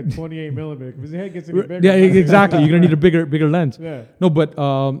to get like a 28 millimeter because his head gets any bigger. Yeah, exactly. You're going to need a bigger lens. Yeah. No, but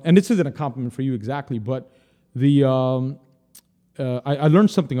and this isn't a compliment for you exactly, but the I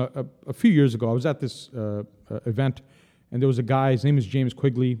learned something a few years ago. I was at this event, and there was a guy. His name is James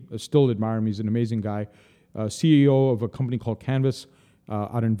Quigley. I still admire him. He's an amazing guy. CEO of a company called Canvas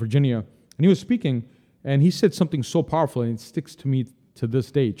out in Virginia. And he was speaking, and he said something so powerful, and it sticks to me to this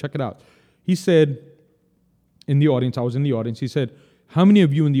day. Check it out. He said in the audience, I was in the audience, he said, how many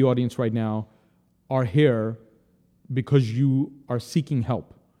of you in the audience right now are here because you are seeking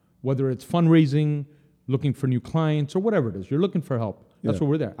help? Whether it's fundraising, looking for new clients, or whatever it is. You're looking for help. That's what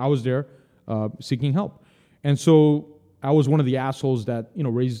we're there. I was there seeking help. And so I was one of the assholes that,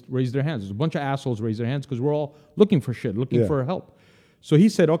 raised their hands. There's a bunch of assholes raised their hands because we're all looking for shit, looking for help. So he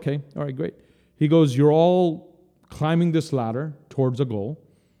said, okay, all right, great. He goes, you're all climbing this ladder towards a goal,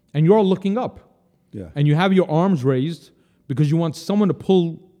 and you're all looking up. Yeah. And you have your arms raised because you want someone to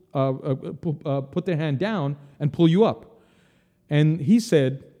put their hand down and pull you up. And he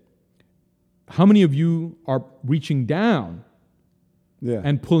said, how many of you are reaching down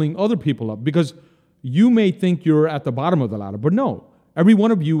and pulling other people up? Because you may think you're at the bottom of the ladder, but no, every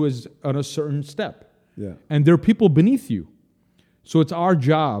one of you is on a certain step. Yeah. And there are people beneath you. So it's our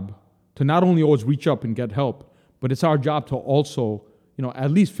job to not only always reach up and get help, but it's our job to also, at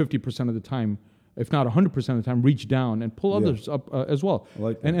least 50% of the time, if not 100% of the time, reach down and pull others up as well. I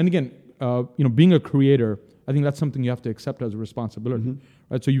like that. And again, being a creator, I think that's something you have to accept as a responsibility,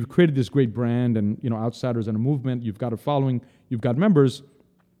 right? So you've created this great brand and, Outsiders and a movement. You've got a following. You've got members.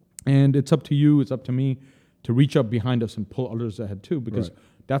 And it's up to you. It's up to me to reach up behind us and pull others ahead too, because Right.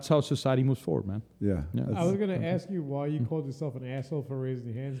 that's how society moves forward, man. Yeah. Yeah. I was gonna ask you why you called yourself an asshole for raising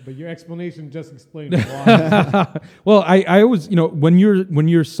your hands, but your explanation just explained why. Well, I always, when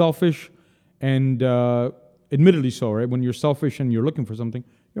you're selfish, and admittedly so, right? When you're selfish and you're looking for something,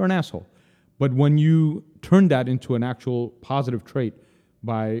 you're an asshole. But when you turn that into an actual positive trait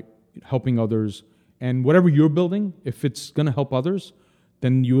by helping others, and whatever you're building, if it's gonna help others,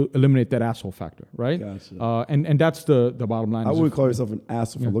 then you eliminate that asshole factor, right? Gotcha. And that's the bottom line. I is wouldn't if- call yourself an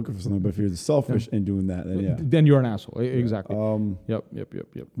asshole for looking for something, but if you're selfish and doing that, then yeah. Then you're an asshole. Exactly. Yep.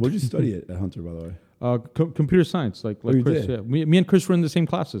 What did you study at Hunter, by the way? Computer science, like you Chris. did? Yeah. Me and Chris were in the same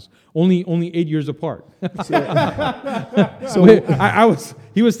classes, only 8 years apart. So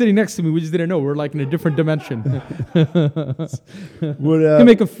He was sitting next to me. We just didn't know. We're like in a different dimension. would, You can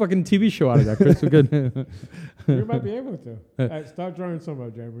make a fucking TV show out of that, Chris. We're good. We might be able to. Start drawing some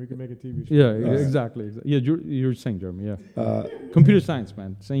up, Jeremy. We can make a TV show. Yeah, exactly. Yeah, you're saying, Jeremy. Yeah. Computer science,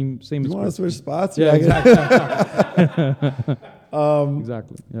 man. Same you as want to Chris. switch spots? Yeah, exactly.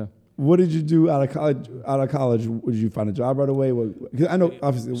 Exactly. Yeah. What did you do out of college? Did you find a job right away? Because I know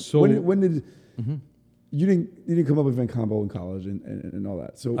obviously. So- when did you didn't come up with event combo in college and all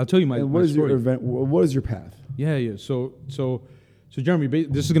that? So I'll tell you my what is story. your event? What is your path? Yeah. So Jeremy,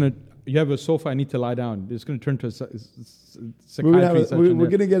 this is gonna. You have a sofa. I need to lie down. It's gonna turn to a psychiatry session. We're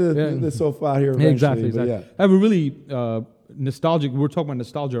gonna get the sofa out here eventually. Exactly. But yeah. I have a really nostalgic. We were talking about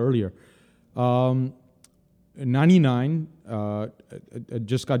nostalgia earlier. In 99, I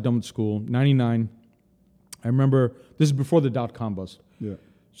just got done with school. 99, I remember, this is before the dot-com bust. Yeah.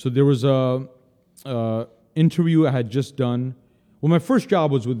 So there was a interview I had just done. Well, my first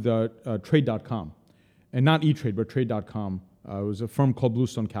job was with Trade.com, and not E-Trade, but Trade.com. It was a firm called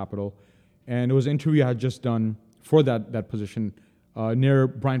Bluestone Capital, and it was an interview I had just done for that position near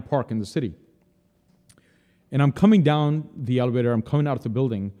Bryant Park in the city. And I'm coming down the elevator, I'm coming out of the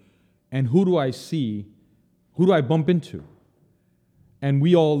building, and who do I see? Who do I bump into? And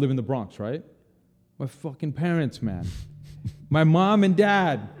we all live in the Bronx, right? My fucking parents, man. My mom and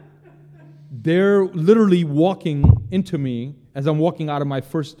dad. They're literally walking into me as I'm walking out of my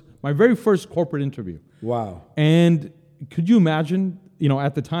very first corporate interview. Wow. And could you imagine,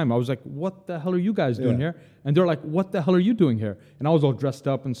 at the time, I was like, what the hell are you guys doing here? And they're like, what the hell are you doing here? And I was all dressed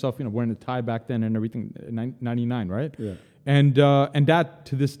up and stuff, wearing a tie back then and everything, 99, right? Yeah. And that,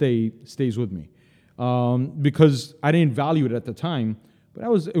 to this day, stays with me. Because I didn't value it at the time,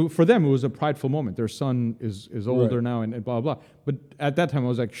 but for them, it was a prideful moment. Their son is older now and blah, blah, blah. But at that time, I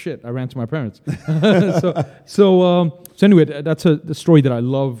was like, shit, I ran to my parents. So anyway, that's the story that I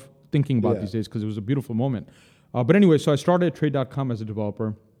love thinking about these days because it was a beautiful moment. But anyway, so I started at Trade.com as a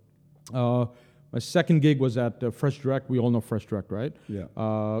developer. My second gig was at Fresh Direct. We all know Fresh Direct, right? Yeah.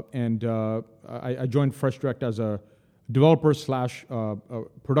 And I joined Fresh Direct as a developer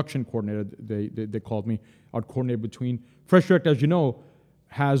 / production coordinator. They called me. I'd coordinate between. Fresh Direct, as you know,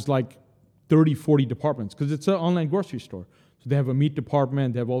 has like 30, 40 departments because it's an online grocery store. So they have a meat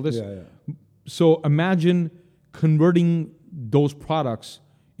department. They have all this. Yeah. So imagine converting those products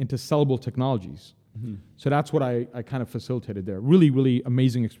into sellable technologies. Mm-hmm. So that's what I kind of facilitated there. Really, really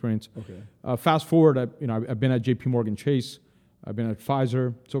amazing experience. Okay. Fast forward, I've been at J.P. Morgan Chase. I've been at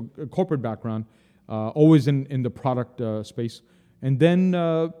Pfizer. So a corporate background, always in the product space. And then,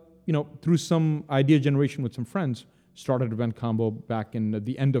 through some idea generation with some friends, started Event Combo back in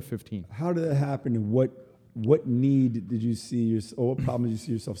the end of 15. How did that happen, and what need did you see, or what problem did you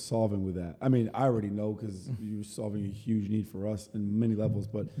see yourself solving with that? I mean, I already know because you were solving a huge need for us in many levels,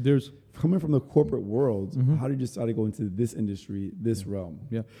 but there's coming from the corporate world, how did you decide to go into this industry, this realm?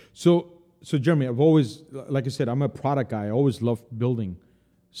 Yeah. So Jeremy, I've always, like I said, I'm a product guy. I always loved building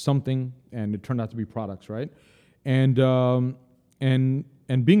something, and it turned out to be products, right? And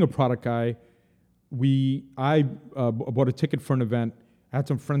being a product guy, I bought a ticket for an event. I had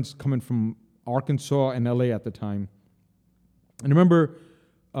some friends coming from Arkansas and LA at the time. And I remember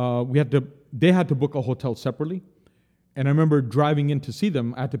they had to book a hotel separately. And I remember driving in to see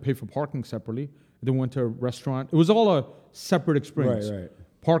them. I had to pay for parking separately. Then went to a restaurant. It was all a separate experience. Right.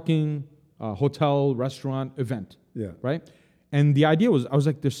 Parking, hotel, restaurant, event. Yeah. Right? And the idea was, I was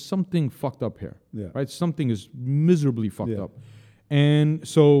like, there's something fucked up here. Yeah. Right? Something is miserably fucked Yeah. up. And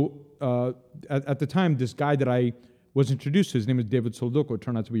so at the time, this guy that I was introduced to, his name is David Solduko,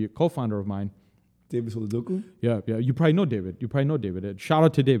 turned out to be a co-founder of mine. David Solidoku? Yeah. You probably know David. Shout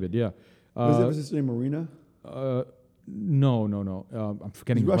out to David, yeah. Was his name Marina? No. I'm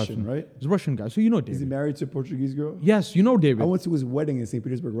forgetting. He's his Russian, last name. right? He's a Russian guy, so you know David. Is he married to a Portuguese girl? Yes, you know David. I went to his wedding in St.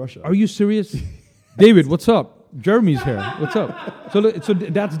 Petersburg, Russia. Are you serious? David, what's up? Jeremy's here. What's up? So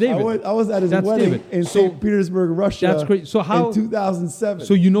that's David. I was at his That's wedding David. in So- St. Petersburg, Russia. That's great. So how- in 2007?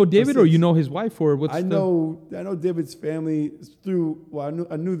 So you know David, or six. you know his wife, or what's I know David's family through. Well,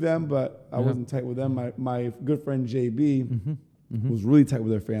 I knew them, but I wasn't tight with them. My good friend JB was really tight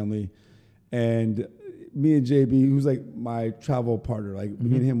with their family, and me and JB, who's like my travel partner, like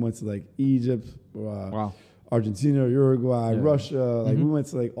me and him went to like Egypt, Wow. Argentina, Uruguay, Russia. Like we went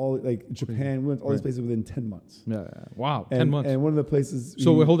to like all like Japan. We went to all these Right. places within 10 months. Yeah. Wow. And, 10 months. And one of the places.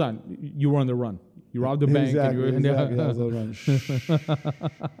 So wait, hold on. You were on the run. You robbed the bank. Exactly. And you were, Exactly. I was on the run.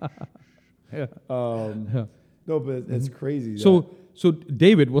 Yeah. No, but it's crazy. So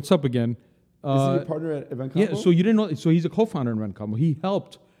David, what's up again? Is he your partner at Event Yeah. Combo? So you didn't know. So he's a co-founder in Rent Combo. He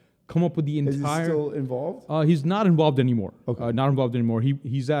helped come up with the Is he entire. still involved? He's not involved anymore. Okay. Not involved anymore. He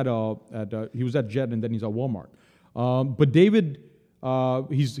was at Jet, and then he's at Walmart. But David,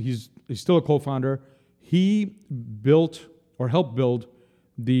 he's still a co-founder. He built or helped build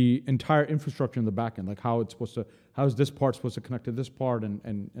the entire infrastructure in the back end, like how is this part supposed to connect to this part,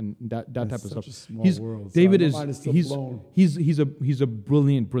 and that type of such stuff. a small He's world. David Sorry, is my mind is still he's blown. he's a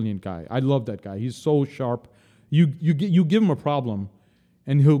brilliant guy. I love that guy. He's so sharp. You give him a problem,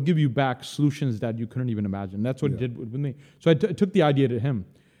 and he'll give you back solutions that you couldn't even imagine. That's what he did with me. So I took the idea to him,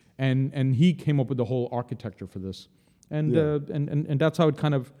 and he came up with the whole architecture for this, and that's how it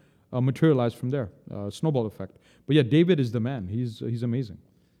kind of materialized from there. Snowball effect. But yeah, David is the man. He's amazing.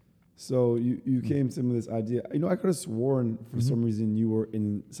 So you came to me with this idea. You know, I could have sworn for some reason you were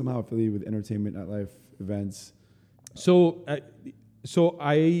somehow affiliated with entertainment, nightlife, events. So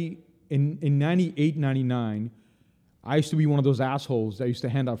I in 98, 99, I used to be one of those assholes that used to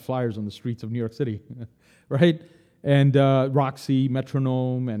hand out flyers on the streets of New York City, right? And Roxy,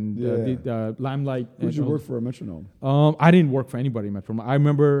 Metronome, and the Limelight. Who did you work for at Metronome? I didn't work for anybody at Metronome. I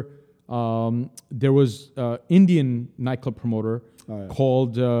remember there was an Indian nightclub promoter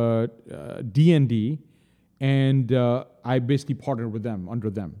called D&D, and I basically partnered with them,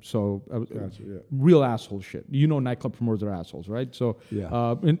 under them. So real asshole shit. You know nightclub promoters are assholes, right? So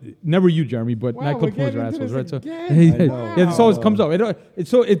never you, Jeremy, but Wow, nightclub we're promoters are getting assholes, into right? this So again. yeah, this always comes up.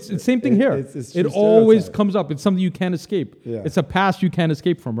 It's the same thing here. it's It true always stereotype. comes up. It's something you can't escape. Yeah. It's a past you can't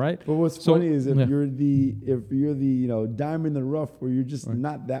escape from, right? But what's So- funny is if yeah. you're the diamond in the rough where you're just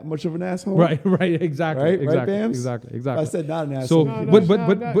not that much of an asshole. Right, exactly, Right, exactly, Bams? exactly. I said not an So, asshole.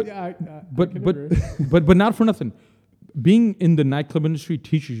 but not for nothing. Being in the nightclub industry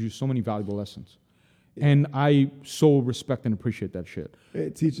teaches you so many valuable lessons, and I so respect and appreciate that shit.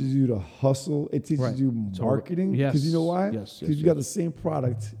 It teaches you to hustle. It teaches Right. you So, marketing. yes, Because you know why? yes, Because you got the same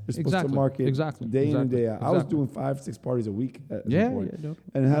product you're supposed to market day in and day out. I was doing 5-6 parties a week at one point, no.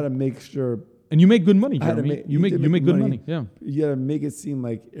 and had to make sure And you make good money, I had to Jeremy. make- You you make did you make make good money. money. Yeah. you got to make it seem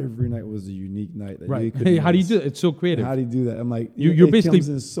like every night was a unique night. That Right. you couldn't Hey, how do you miss. do it? It's so creative. How do you do that? I'm like, You're it basically- comes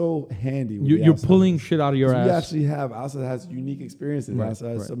in so handy. With the You're outsiders. pulling shit out of your We ass. actually have outside has unique experiences. Right, Outside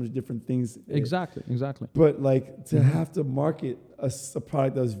has right. so many different things. Exactly. But like to have to market a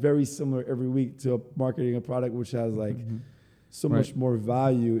product that's very similar every week to marketing a product which has like so Right. much more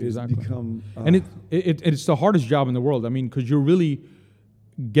value Exactly. is become. And it's the hardest job in the world. I mean, because you're really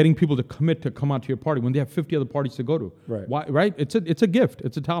getting people to commit to come out to your party when they have 50 other parties to go to. Right. Why, right? It's a gift.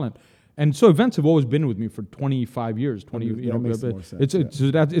 It's a talent. And so events have always been with me for 25 years. 20. That You know, makes more sense,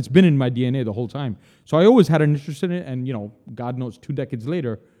 it's been in my DNA the whole time. So I always had an interest in it. And God knows, 2 decades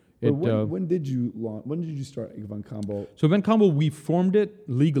later, But when did you launch? When did you start Event Combo? So Event Combo, we formed it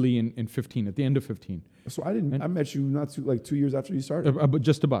legally in 15, at the end of 15. So I met you not too 2 years after you started. But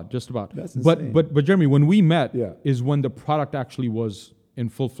just about. That's But insane. but Jeremy, when we met, Yeah. is when the product actually was in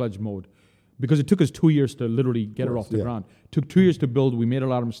full-fledged mode, because it took us 2 years to literally get it off the ground. Took 2 years to build. We made a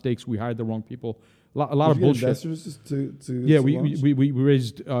lot of mistakes. We hired the wrong people. A lot Did of you get bullshit. investors just to Yeah, to launch? we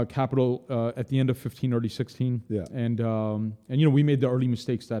raised capital at the end of 15, early 16. Yeah. And we made the early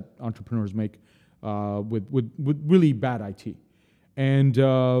mistakes that entrepreneurs make with really bad IT. And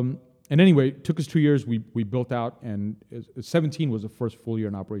anyway, it took us 2 years. We built out, and 17 was the first full year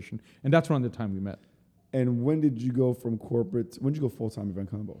in operation. And that's around the time we met. And when did you go from corporate? When did you go full time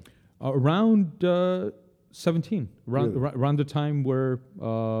Event Combo? Around 17, Really? around the time where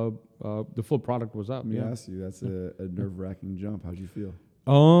the full product was out. Let me Yeah. ask you. That's a nerve wracking jump. How'd you feel?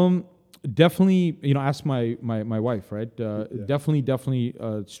 Definitely, ask my wife, right? Definitely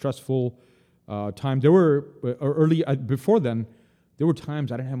stressful time. There were before then, there were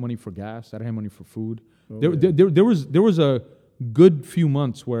times I didn't have money for gas. I didn't have money for food. There was a good few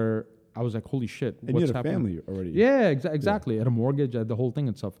months where I was like, holy shit, And what's you had a happening? family already. Yeah, exactly. I had a mortgage, I had the whole thing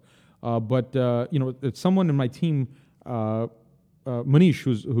and stuff. But it's someone in my team Manish,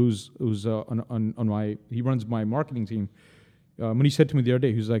 who's on my, he runs my marketing team. Manish said to me the other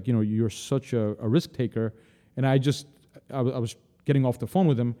day, he was like, you're such a risk taker, and I was getting off the phone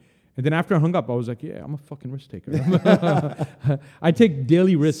with him, and then after I hung up, I was like, yeah, I'm a fucking risk taker. I take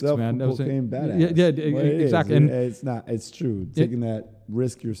daily risks, man. Self-proclaimed badass. Yeah, Well, it exactly. is. And It's not. It's true. Taking that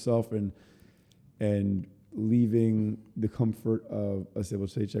risk yourself and leaving the comfort of a stable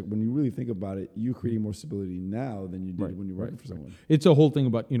paycheck. When you really think about it, you're creating more stability now than you did when you're working for someone. It's a whole thing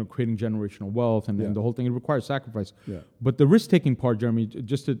about creating generational wealth and the whole thing. It requires sacrifice. Yeah. But the risk taking part, Jeremy,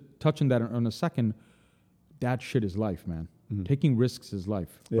 just to touch on that on a second, that shit is life, man. Taking risks is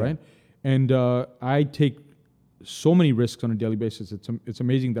life, right? And I take so many risks on a daily basis. It's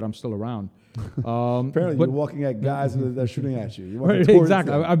amazing that I'm still around. Apparently, you're walking at guys that are shooting at you. You're Right, towards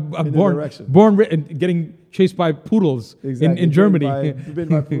exactly. them I'm in born and getting chased by poodles in Germany. Bitten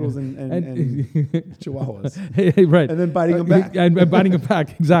by poodles and chihuahuas. Right. And then biting them back. And biting them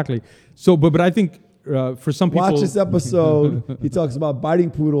back, exactly. So, but I think for some people... Watch this episode. He talks about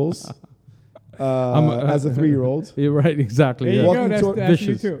biting poodles as a 3-year-old. Yeah, right, exactly. There you go. That's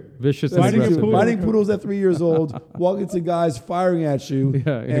vicious. you too. Vicious. Biting, and aggressive. biting poodles at 3 years old, walking to guys firing at you,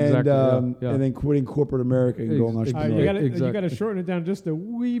 and then quitting corporate America and going entrepreneur. You got to shorten it down just a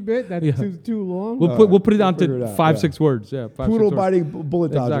wee bit. That's too long. We'll put it down to 5-6 words. Yeah, Poodle biting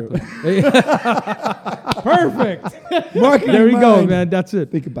bullet dodger. Exactly. Perfect. Marketing there you go, mind. man. That's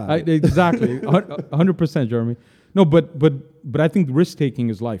it. Think about it. Exactly. 100%, Jeremy. No, but I think risk taking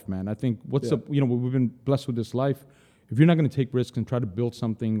is life, man. I think we've been blessed with this life. If you're not going to take risks and try to build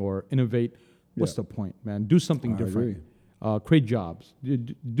something or innovate, what's the point, man? Do something different. Create jobs.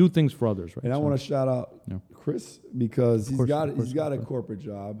 Do things for others, right? And I want to shout out Chris because he's got a corporate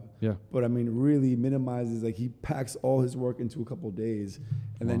job. Yeah. But I mean, really minimizes, like he packs all his work into a couple of days,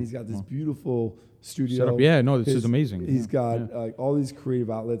 and then he's got this beautiful studio. Setup. Yeah, no, this is amazing. He's got like all these creative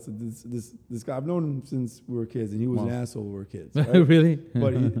outlets. This guy, I've known him since we were kids, and he was an asshole when we were kids. Right? Really?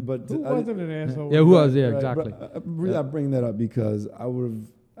 But who wasn't an asshole? Yeah, who was? Yeah, right, exactly. I bring that up because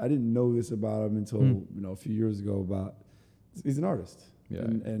I didn't know this about him until a few years ago. About he's an artist. Yeah.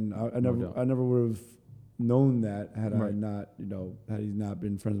 And I never would have known that had I not had he not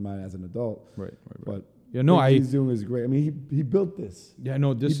been friends of mine as an adult. Right. But what he's doing is great. I mean, he built this. Yeah,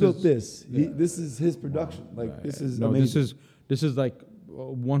 no, he built this. This is his production. Like this is amazing. This is like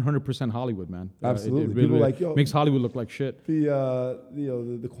 100% Hollywood, man. Absolutely. It really, People makes Hollywood look like shit.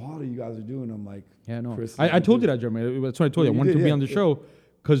 The quality you guys are doing. I'm like, Chris, I told you that, Jeremy. That's what I told you. I wanted to be on the show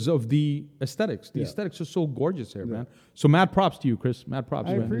because of the aesthetics. The aesthetics are so gorgeous here, man. So mad props to you, Chris. Mad props.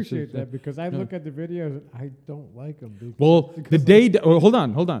 I man. appreciate that because I look at the videos and I don't like them. Well, hold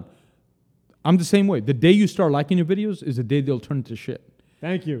on. I'm the same way. The day you start liking your videos is the day they'll turn to shit.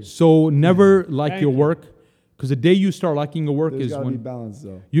 Thank you. So never like your work, because the day you start liking your work is when be balance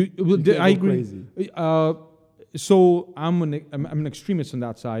though. I agree. Crazy. So I'm an extremist on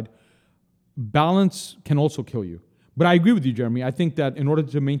that side. Balance can also kill you. But I agree with you, Jeremy. I think that in order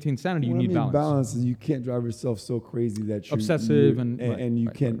to maintain sanity, you need balance. Balance is you can't drive yourself so crazy that you're obsessive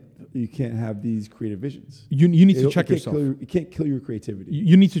you can't have these creative visions. You need to check yourself. You can't kill your creativity.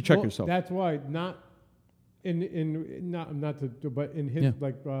 You need to check yourself. That's why not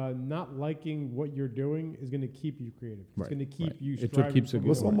liking what you're doing is going to keep you creative. It's going to keep you striving. It's what keeps it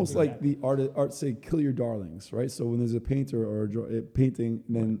going. It's almost like the art say, kill your darlings, right? So when there's a painter or a painting,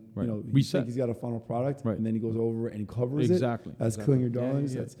 and then he's got a final product, and then he goes over and he covers it. That's killing your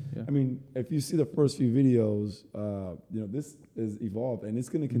darlings. I mean, if you see the first few videos, this is evolved and it's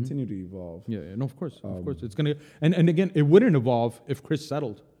going to continue to evolve. Yeah, no, of course, it's going to. And again, it wouldn't evolve if Chris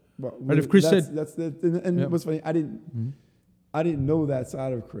settled. But if Chris said, what's funny, I didn't know that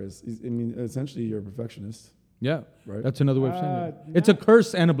side of Chris. I mean, essentially, you're a perfectionist. Yeah, right. That's another way of saying it. It's a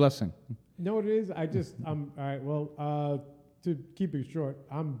curse and a blessing. No, it is. All right. Well, to keep it short,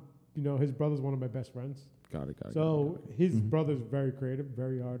 his brother's one of my best friends. Got it. So his brother's very creative,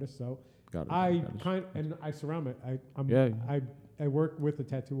 very artist. So I surround it. I work with a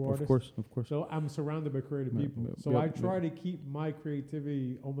tattoo artist. Of course. So I'm surrounded by creative people. So I try to keep my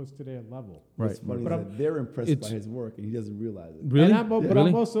creativity almost to their level. Right. What's funny is that they're impressed by his work and he doesn't realize it. Really? I'm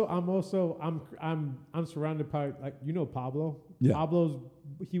surrounded by Pablo. Yeah.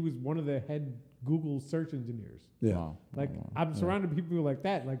 He was one of the head Google search engineers. Yeah. Wow. I'm surrounded by people like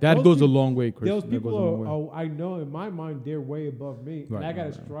that. Like that goes a long way, Chris. Those people I know in my mind they're way above me, and I got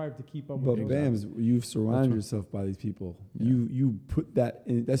to strive to keep up with them. But Bams, you've surrounded yourself by these people. Yeah. You put that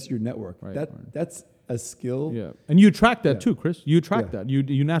in. That's your network. That's a skill. Yeah, and you attract that too, Chris. You attract that.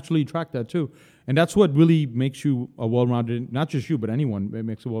 You naturally attract that too, and that's what really makes you a well-rounded. Not just you, but anyone. It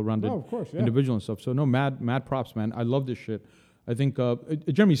makes a well-rounded individual and stuff. So no, mad props, man. I love this shit. I think,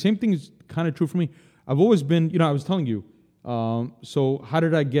 Jeremy, same thing is kind of true for me. I've always been, I was telling you, so how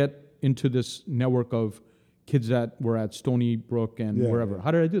did I get into this network of kids that were at Stony Brook and wherever? Yeah.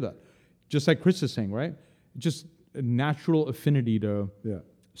 How did I do that? Just like Chris is saying, right? Just a natural affinity to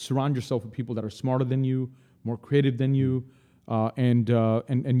surround yourself with people that are smarter than you, more creative than you, and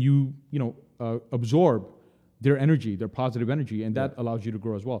you absorb their energy, their positive energy, and that allows you to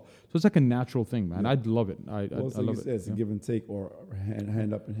grow as well. So it's like a natural thing, man. I love it. I love it. It's a give and take, or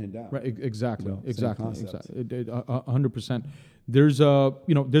hand up and hand down. Right. Exactly. Exactly. 100%. There's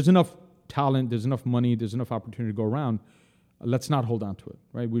there's enough talent, there's enough money, there's enough opportunity to go around. Let's not hold on to it,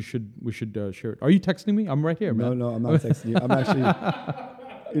 right? We should share it. Are you texting me? I'm right here, man. No, I'm not texting you. I'm actually.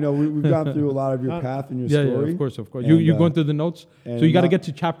 We've gone through a lot of your path and your story. Yeah, of course. You're going through the notes, so you got to get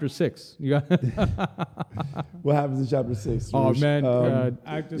to chapter 6. What happens in chapter 6? Oh man,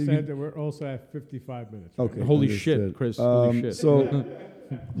 I just said that we're also at 55 minutes. Right? Okay. Holy shit, Chris. Holy shit. So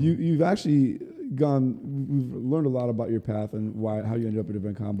you've actually gone. We've learned a lot about your path and how you ended up at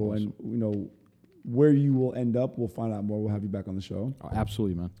Event Combo, and where you will end up. We'll find out more. We'll have you back on the show. Oh,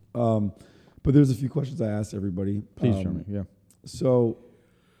 absolutely, man. But there's a few questions I asked everybody. Please, Jeremy. Yeah. So.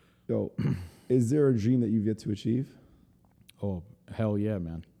 Is there a dream that you've yet to achieve? Oh, hell yeah,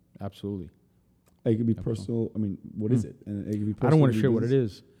 man. Absolutely. It could be personal. I mean, what is it? And it could be personal. I don't want to share what it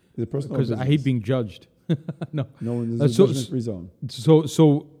is. Is it personal? Because I hate being judged. No. There's a judgment-free zone.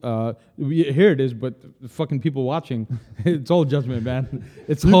 So here it is, but the fucking people watching, it's all judgment, man.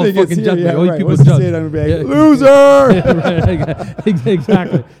 It's all fucking judgment. Yeah, Only right. people Once judge. you say it, I'm going to be like, loser! Right,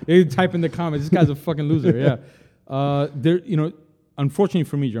 exactly. You type in the comments, this guy's a fucking loser, yeah. Unfortunately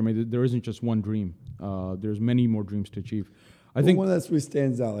for me, Jeremy, there isn't just one dream. There's many more dreams to achieve. I think one that really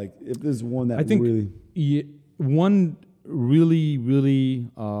stands out. Like, if there's one that one really, really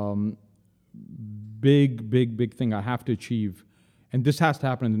big thing I have to achieve, and this has to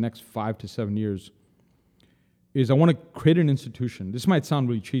happen in the next 5 to 7 years, is I want to create an institution. This might sound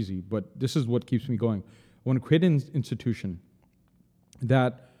really cheesy, but this is what keeps me going. I want to create an institution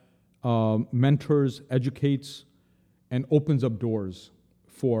that mentors, educates, and opens up doors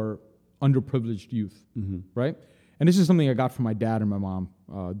for underprivileged youth, right? And this is something I got from my dad and my mom.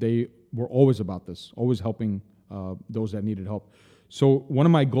 They were always about this, always helping those that needed help. So one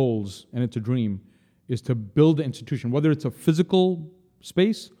of my goals, and it's a dream, is to build an institution, whether it's a physical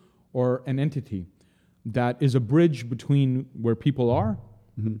space or an entity that is a bridge between where people are,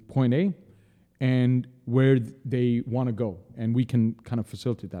 point A, and where they want to go. And we can kind of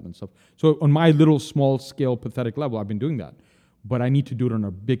facilitate that and stuff. So on my little small scale pathetic level, I've been doing that. But I need to do it on a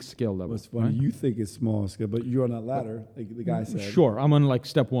big scale level. It's funny, right? You think it's small scale, but you're on that ladder, like the guy said. Sure, I'm on like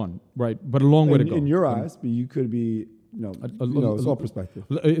step 1, right? But a long way to go. In your eyes, but you could be, it's all perspective.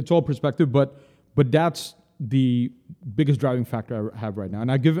 It's all perspective, but that's the biggest driving factor I have right now.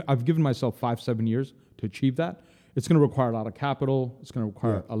 And I've given myself 5-7 years to achieve that. It's going to require a lot of capital. It's going to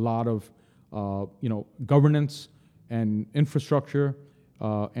require a lot of governance and infrastructure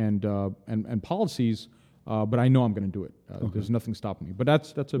and policies, but I know I'm going to do it. There's nothing stopping me. But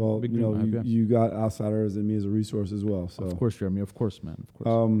that's a big dream. You got outsiders and me as a resource as well. So of course, Jeremy. Of course, man. Of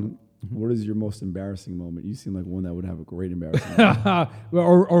course. What is your most embarrassing moment? You seem like one that would have a great embarrassing moment.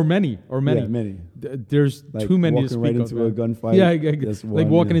 or many. Yeah, many. There's like too many to speak right of. Into a gunfight. Yeah, like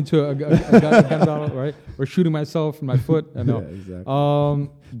walking into a gun battle, right? Or shooting myself in my foot. I know. Yeah, exactly.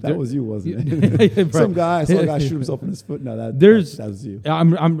 That was you, wasn't it? Right. Some guy, I saw a guy shoot himself in his foot. No, that was you.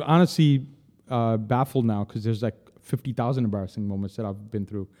 I'm honestly baffled now because there's like 50,000 embarrassing moments that I've been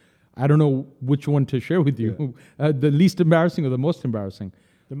through. I don't know which one to share with you. The least embarrassing or the most embarrassing.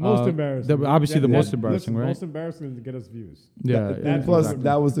 The most embarrassing. Obviously, the most embarrassing, right? Most embarrassing is to get us views. And plus,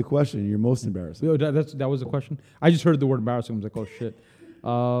 that was the question. You're most embarrassing. That was the question. I just heard the word embarrassing. I was like, oh shit.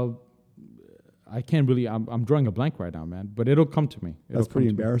 I can't really. I'm drawing a blank right now, man. But it'll come to me. That's pretty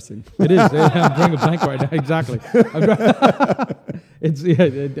embarrassing. It is. I'm drawing a blank right now. Exactly. It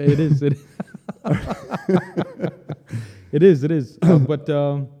is. It is. But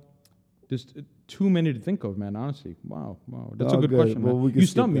there's too many to think of, man. Honestly, wow. That's a good question, man. Well, you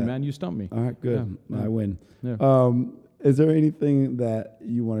stumped me, man. You stumped me. All right, good. Yeah. I win. Yeah. Is there anything that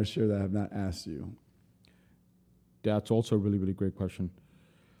you want to share that I have not asked you? That's also a really, really great question.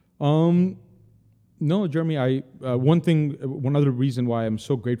 No, Jeremy. One other reason why I'm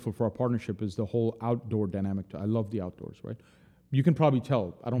so grateful for our partnership is the whole outdoor dynamic. I love the outdoors, right? You can probably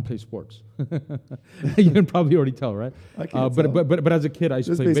tell I don't play sports. You can probably already tell, right? I can't tell. But as a kid, I used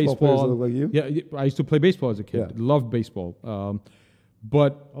to play baseball. Look like you? Yeah, I used to play baseball as a kid. Yeah. Loved baseball.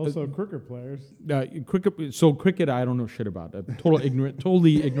 But also cricket players. Cricket, I don't know shit about. Totally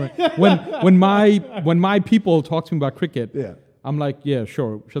ignorant. When my people talk to me about cricket, I'm like, yeah,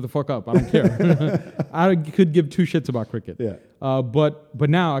 sure, shut the fuck up. I don't care. I could give two shits about cricket. Yeah. But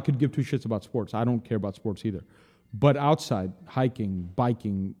now I could give two shits about sports. I don't care about sports either. But outside, hiking,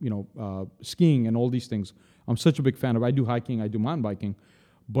 biking, skiing and all these things, I'm such a big fan of. I do hiking, I do mountain biking.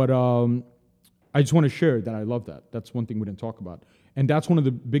 But I just want to share that I love that. That's one thing we didn't talk about. And that's one of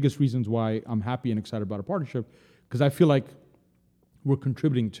the biggest reasons why I'm happy and excited about a partnership, because I feel like we're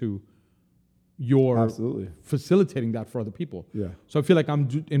contributing to your Absolutely. facilitating that for other people. Yeah. So I feel like I'm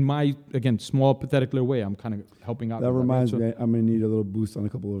in my, again, small, pathetic little way, I'm kind of helping out. That with reminds right? me, I'm gonna need a little boost on a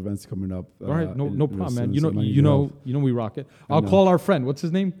couple of events coming up. All right, no problem, man. So You know, we rock it. I'll call our friend. What's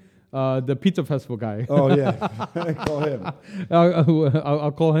his name? The pizza festival guy. Oh yeah, call him.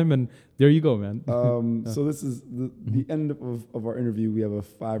 I'll call him, and there you go, man. So this is the end of our interview. We have a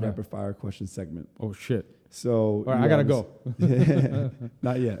 5 rapid fire question segment. Oh shit. So all right, I gotta go.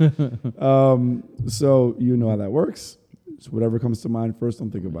 Not yet. So you know how that works. So whatever comes to mind first,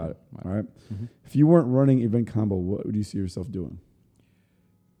 don't think about it. All right. Mm-hmm. If you weren't running Event Combo, what would you see yourself doing?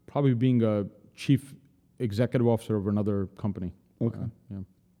 Probably being a chief executive officer of another company. Okay.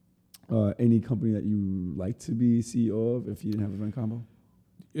 Yeah. Any company that you like to be CEO of if you didn't have Event Combo?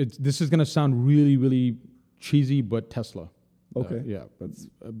 This is gonna sound really, really cheesy, but Tesla. Okay. Yeah, That's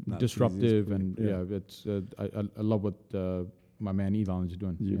not disruptive, cheesy, and yeah. it's I love what my man Elon is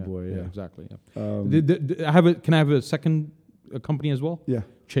doing. Your boy, yeah. Exactly. Yeah. Can I have a second company as well? Yeah.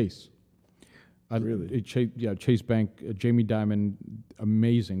 Chase. Really? Chase Bank, Jamie Dimon,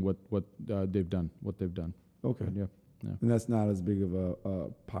 amazing what they've done. Okay. Yeah. And that's not as big of a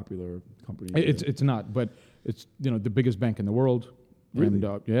popular company. It's not, but it's the biggest bank in the world. Really?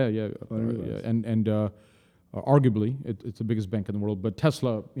 And and arguably it's the biggest bank in the world. But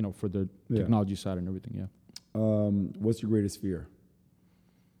Tesla, for the technology side and everything. Yeah. What's your greatest fear?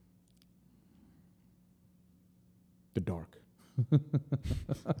 The dark.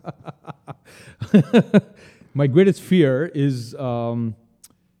 My greatest fear is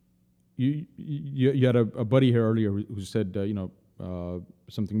you had a buddy here earlier who said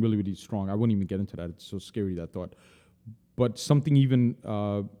something really, really strong. I wouldn't even get into that. It's so scary, that thought. But something even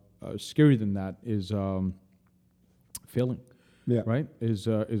scarier than that is failing. Yeah. Right?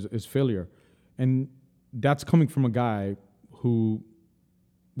 Is failure, and that's coming from a guy who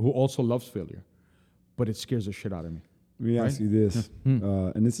also loves failure, but it scares the shit out of me. Let me ask you this,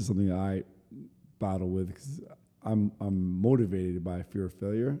 Yeah. and this is something that I battle with because I'm motivated by fear of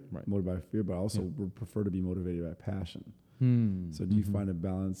failure, motivated by fear, but I also would prefer to be motivated by passion. So do you find a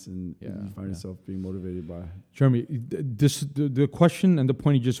balance, and do you find yourself being motivated by? Jeremy, the question and the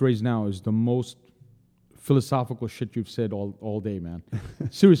point you just raised now is the most philosophical shit you've said all day, man.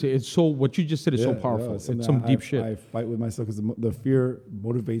 Seriously, it's so, what you just said is so powerful. It's some deep shit. I fight with myself because the fear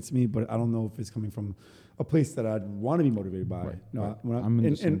motivates me, but I don't know if it's coming from a place that I'd want to be motivated by. Right, No, right. I'm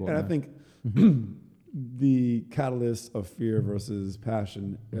in the same boat, and I think the catalyst of fear versus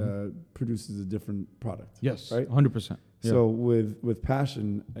passion produces a different product. Yes, right, 100%. Yeah. So with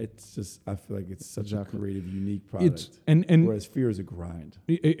passion, it's just, I feel like it's such a creative, unique product. And whereas fear is a grind.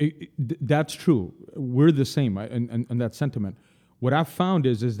 That's true. We're the same, and that sentiment. What I've found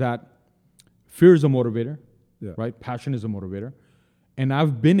is that fear is a motivator, right? Passion is a motivator, and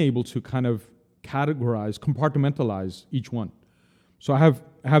I've been able to kind of compartmentalize each one. So I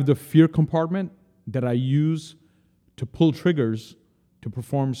have the fear compartment that I use to pull triggers to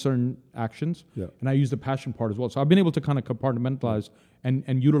perform certain actions, and I use the passion part as well. So I've been able to kind of compartmentalize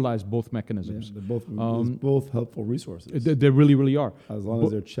and utilize both mechanisms. Yeah, they're both helpful resources. They really, really are. As long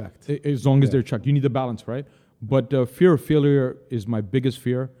as they're checked. As long as they're checked. You need the balance, right? But fear of failure is my biggest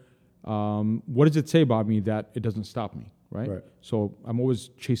fear. What does it say about me that it doesn't stop me, right? So I'm always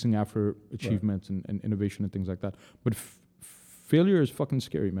chasing after achievements and innovation and things like that. But failure is fucking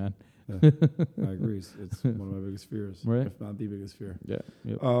scary, man. Yeah, I agree. It's one of my biggest fears, right? If not the biggest fear. Yeah.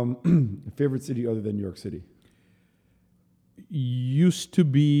 Yep. Favorite city other than New York City? Used to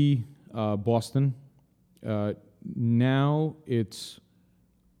be Boston. Now it's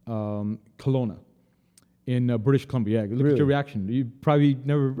Kelowna in British Columbia. Yeah, look at your reaction. You probably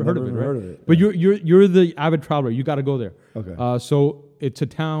never heard of it, right? Heard of it. But you're the avid traveler. You got to go there. Okay. So it's a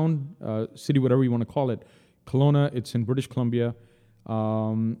town, city, whatever you want to call it. Kelowna. It's in British Columbia.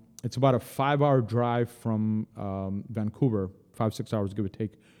 It's about a 5-hour drive from Vancouver, 5-6 hours, give or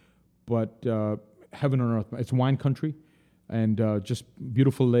take. But heaven on earth. It's wine country, and just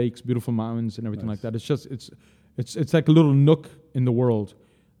beautiful lakes, beautiful mountains, and everything like that. It's just it's like a little nook in the world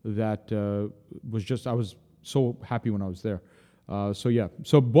that was just, I was so happy when I was there.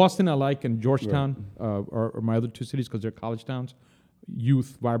 So Boston I like, and Georgetown are my other two cities because they're college towns,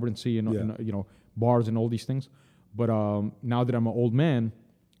 youth, vibrancy, and bars and all these things. But now that I'm an old man,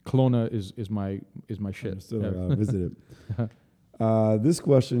 Kelowna is my shit. I'm still visited. This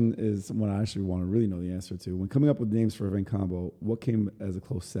question is one I actually want to really know the answer to. When coming up with names for Event Combo, what came as a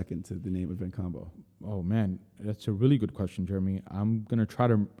close second to the name Event Combo? Oh man, that's a really good question, Jeremy. I'm gonna try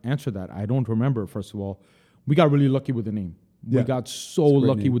to answer that. I don't remember. First of all, we got really lucky with the name. We Yeah. got so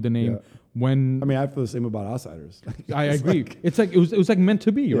lucky with the name. Yeah. When I mean, I feel the same about Outsiders. I agree, it's like it was like meant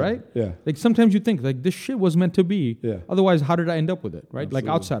to be, Yeah, right? yeah. Like sometimes you think like this shit was meant to be. Yeah. Otherwise, how did I end up with it, right? Absolutely.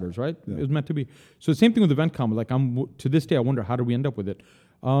 Like Outsiders, right? Yeah. It was meant to be. So the same thing with Event Combo. Like to this day, I wonder how did we end up with it.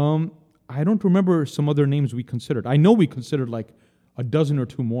 I don't remember some other names we considered. I know we considered like a dozen or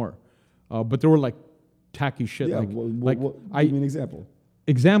two more, but there were like tacky shit. Yeah. Like Give me an example.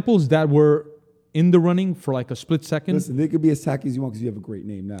 examples that were in the running for like a split second. Listen, they could be as tacky as you want because you have a great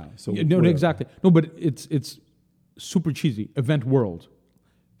name now. So Yeah, no, whatever. exactly. No, but it's super cheesy. Event World,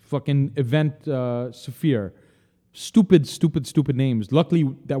 fucking Event Sphere, stupid names.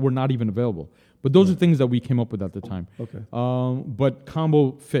 Luckily that were not even available. But those are things that we came up with at the time. Okay. But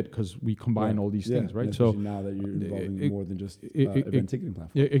combo fit because we combine all these Yeah, things, right? especially now that you're involving more than just event ticketing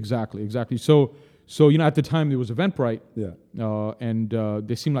platform. Yeah, exactly. So at the time there was Eventbrite, Yeah. and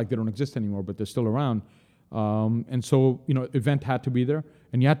they seem like they don't exist anymore, but they're still around. And so event had to be there,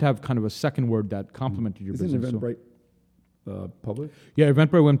 and you had to have kind of a second word that complemented your Isn't business. Eventbrite public? Yeah,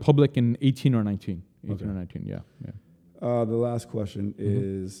 Eventbrite went public in 18 or 19. 18 Okay. or 19, yeah. The last question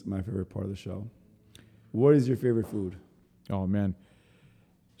is my favorite part of the show. What is your favorite food? Oh, man.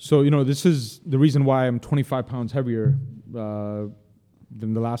 So, this is the reason why I'm 25 pounds heavier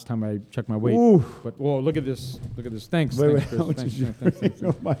than the last time I checked my weight. Ooh. But, look at this. Look at this. Thanks. Wait, Chris. how much Thanks, did you thanks.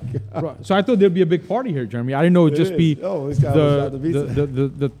 Oh my God. Right. So I thought there'd be a big party here, Jeremy. I didn't know it'd It just is. be Oh, this guy was out the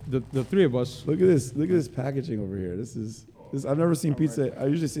pizza. the three of us. Look at this. Look at this packaging over here. This. I've never seen pizza. I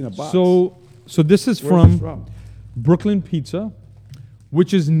usually seen a box. So this is Where's this from Brooklyn Pizza,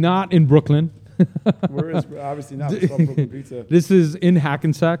 which is not in Brooklyn. Where is obviously not it's called Brooklyn Pizza. This is in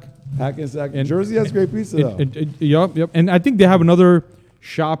Hackensack. Hackensack. And- Jersey has great pizza though. Yep. And I think they have another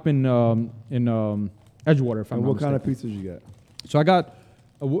shop in Edgewater. If I'm And not what kind mistaken. of pizza did you get? So I got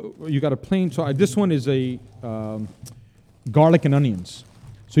you got a plain. So this one is a garlic and onions.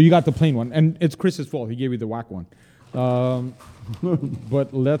 So you got the plain one, and it's Chris's fault. He gave you the whack one.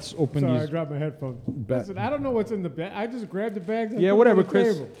 But let's open Sorry, I these. dropped my headphones. Listen, I don't know what's in the bag. I just grabbed the bags. And Yeah, put whatever, them on the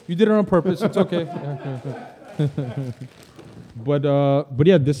Chris. table. You did it on purpose. It's okay. But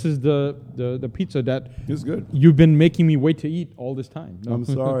yeah, this is the pizza that It's good. you've been making me wait to eat all this time. No. I'm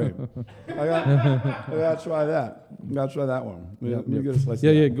sorry. I gotta try that. I gotta try that one. Let me get a slice.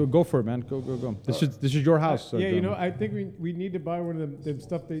 Yeah, of yeah. that. Go for it, man. Go. This is your house. So Yeah, I think we need to buy one of them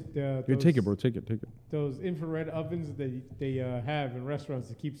stuff Here, those, take it, bro. Take it. those infrared ovens that they have in restaurants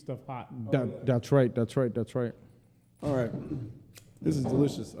to keep stuff hot. That's right. All right. This is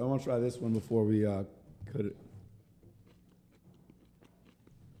delicious. I want to try this one before we cut it.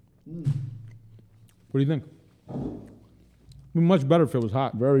 What do you think? It'd be much better if it was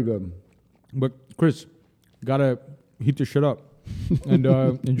hot. Very good. But Chris, gotta heat this shit up and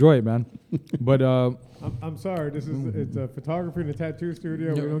enjoy it, man. But I'm sorry. It's a photography and a tattoo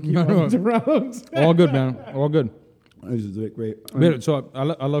studio. Yeah, We don't keep no, no. ovens around. all good, man. All good. This is great. Yeah, so I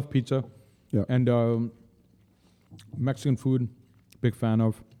love pizza. Yeah. And Mexican food, big fan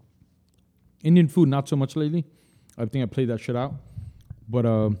of. Indian food, not so much lately. I think I played that shit out. But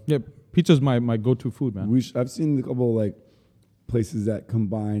yeah, pizza's my go-to food, man. I've seen a couple like places that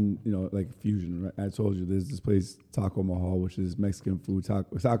combine, like fusion. Right? I told you there's this place, Taco Mahal, which is Mexican food,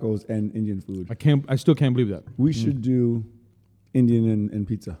 tacos and Indian food. I still can't believe that. We should do Indian and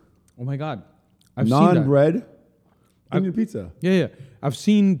pizza. Oh my God, I've seen that. Non-bread Indian pizza. Yeah. I've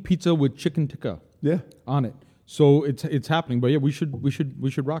seen pizza with chicken tikka Yeah. on it. So it's happening. But yeah, we should rock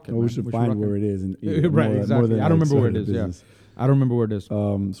it. Well, man. we should find rock where it is. And Right, exactly. I don't remember where it is. Yeah, I don't remember where it is.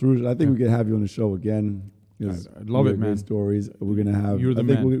 Saruj, I think we can have you on the show again. I'd love it, Great man. stories. We're gonna have. You're the I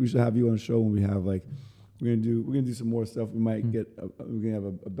think man. we should have you on the show when we have like we're gonna do some more stuff. We might get. We're gonna have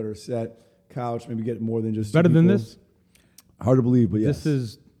a better set couch. Maybe get more than just Better two than people. this. Hard to believe, but yes.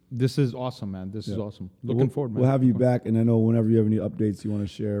 This is awesome, man. This is Yeah. awesome. Looking forward, man. We'll have you back, and I know whenever you have any updates you want to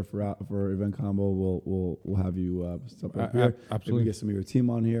share for Event Combo, we'll have you step up here. Absolutely. Maybe get some of your team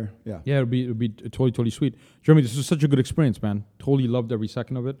on here. Yeah. Yeah, it'll be totally sweet. Jeremy, this was such a good experience, man. Totally loved every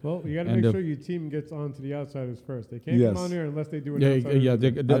second of it. Well, you got to And, make sure your team gets on to the Outsiders first. They can't Yes. come on here unless they do an Yeah, Outsiders. yeah.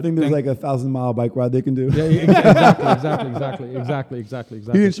 I think there's like a 1,000-mile bike ride they can do. Yeah, exactly. He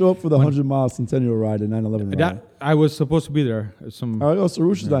didn't show up for the 100-mile Centennial ride, the 9/11 ride. That I was supposed to be there. Some Oh,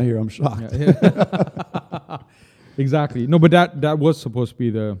 Sarush is not here. I'm shocked. yeah. Exactly. No, but that was supposed to be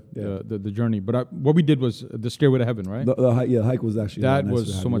the Yeah. the journey. But what we did was the Stairway to Heaven, right? The hike was actually a lot That nicer was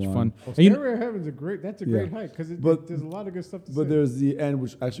to have so much you on. fun. Well, And you Stairway to Heaven's a great. That's a Yeah. great hike because But- there's a lot of good stuff to But say. there's the end,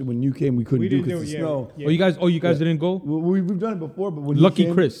 which actually when you came we couldn't We do didn't because do of it, snow. yeah. Oh, you guys Yeah. didn't go? Well, we've done it before, but when Lucky you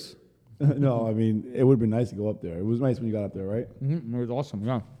came, Chris. no, I mean it would have been nice to go up there. It was nice when you got up there, right? Mm-hmm. It was awesome.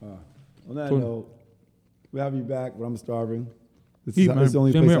 Yeah. On that Cool. note, we have you back, but I'm starving. This Eat, is man. this is the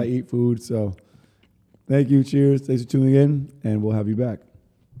only Same place here. I eat food. So, thank you. Cheers. Thanks for tuning in, and we'll have you back.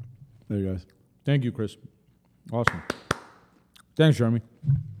 There you guys. Thank you, Chris. Awesome. Thanks, Jeremy.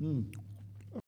 Mm.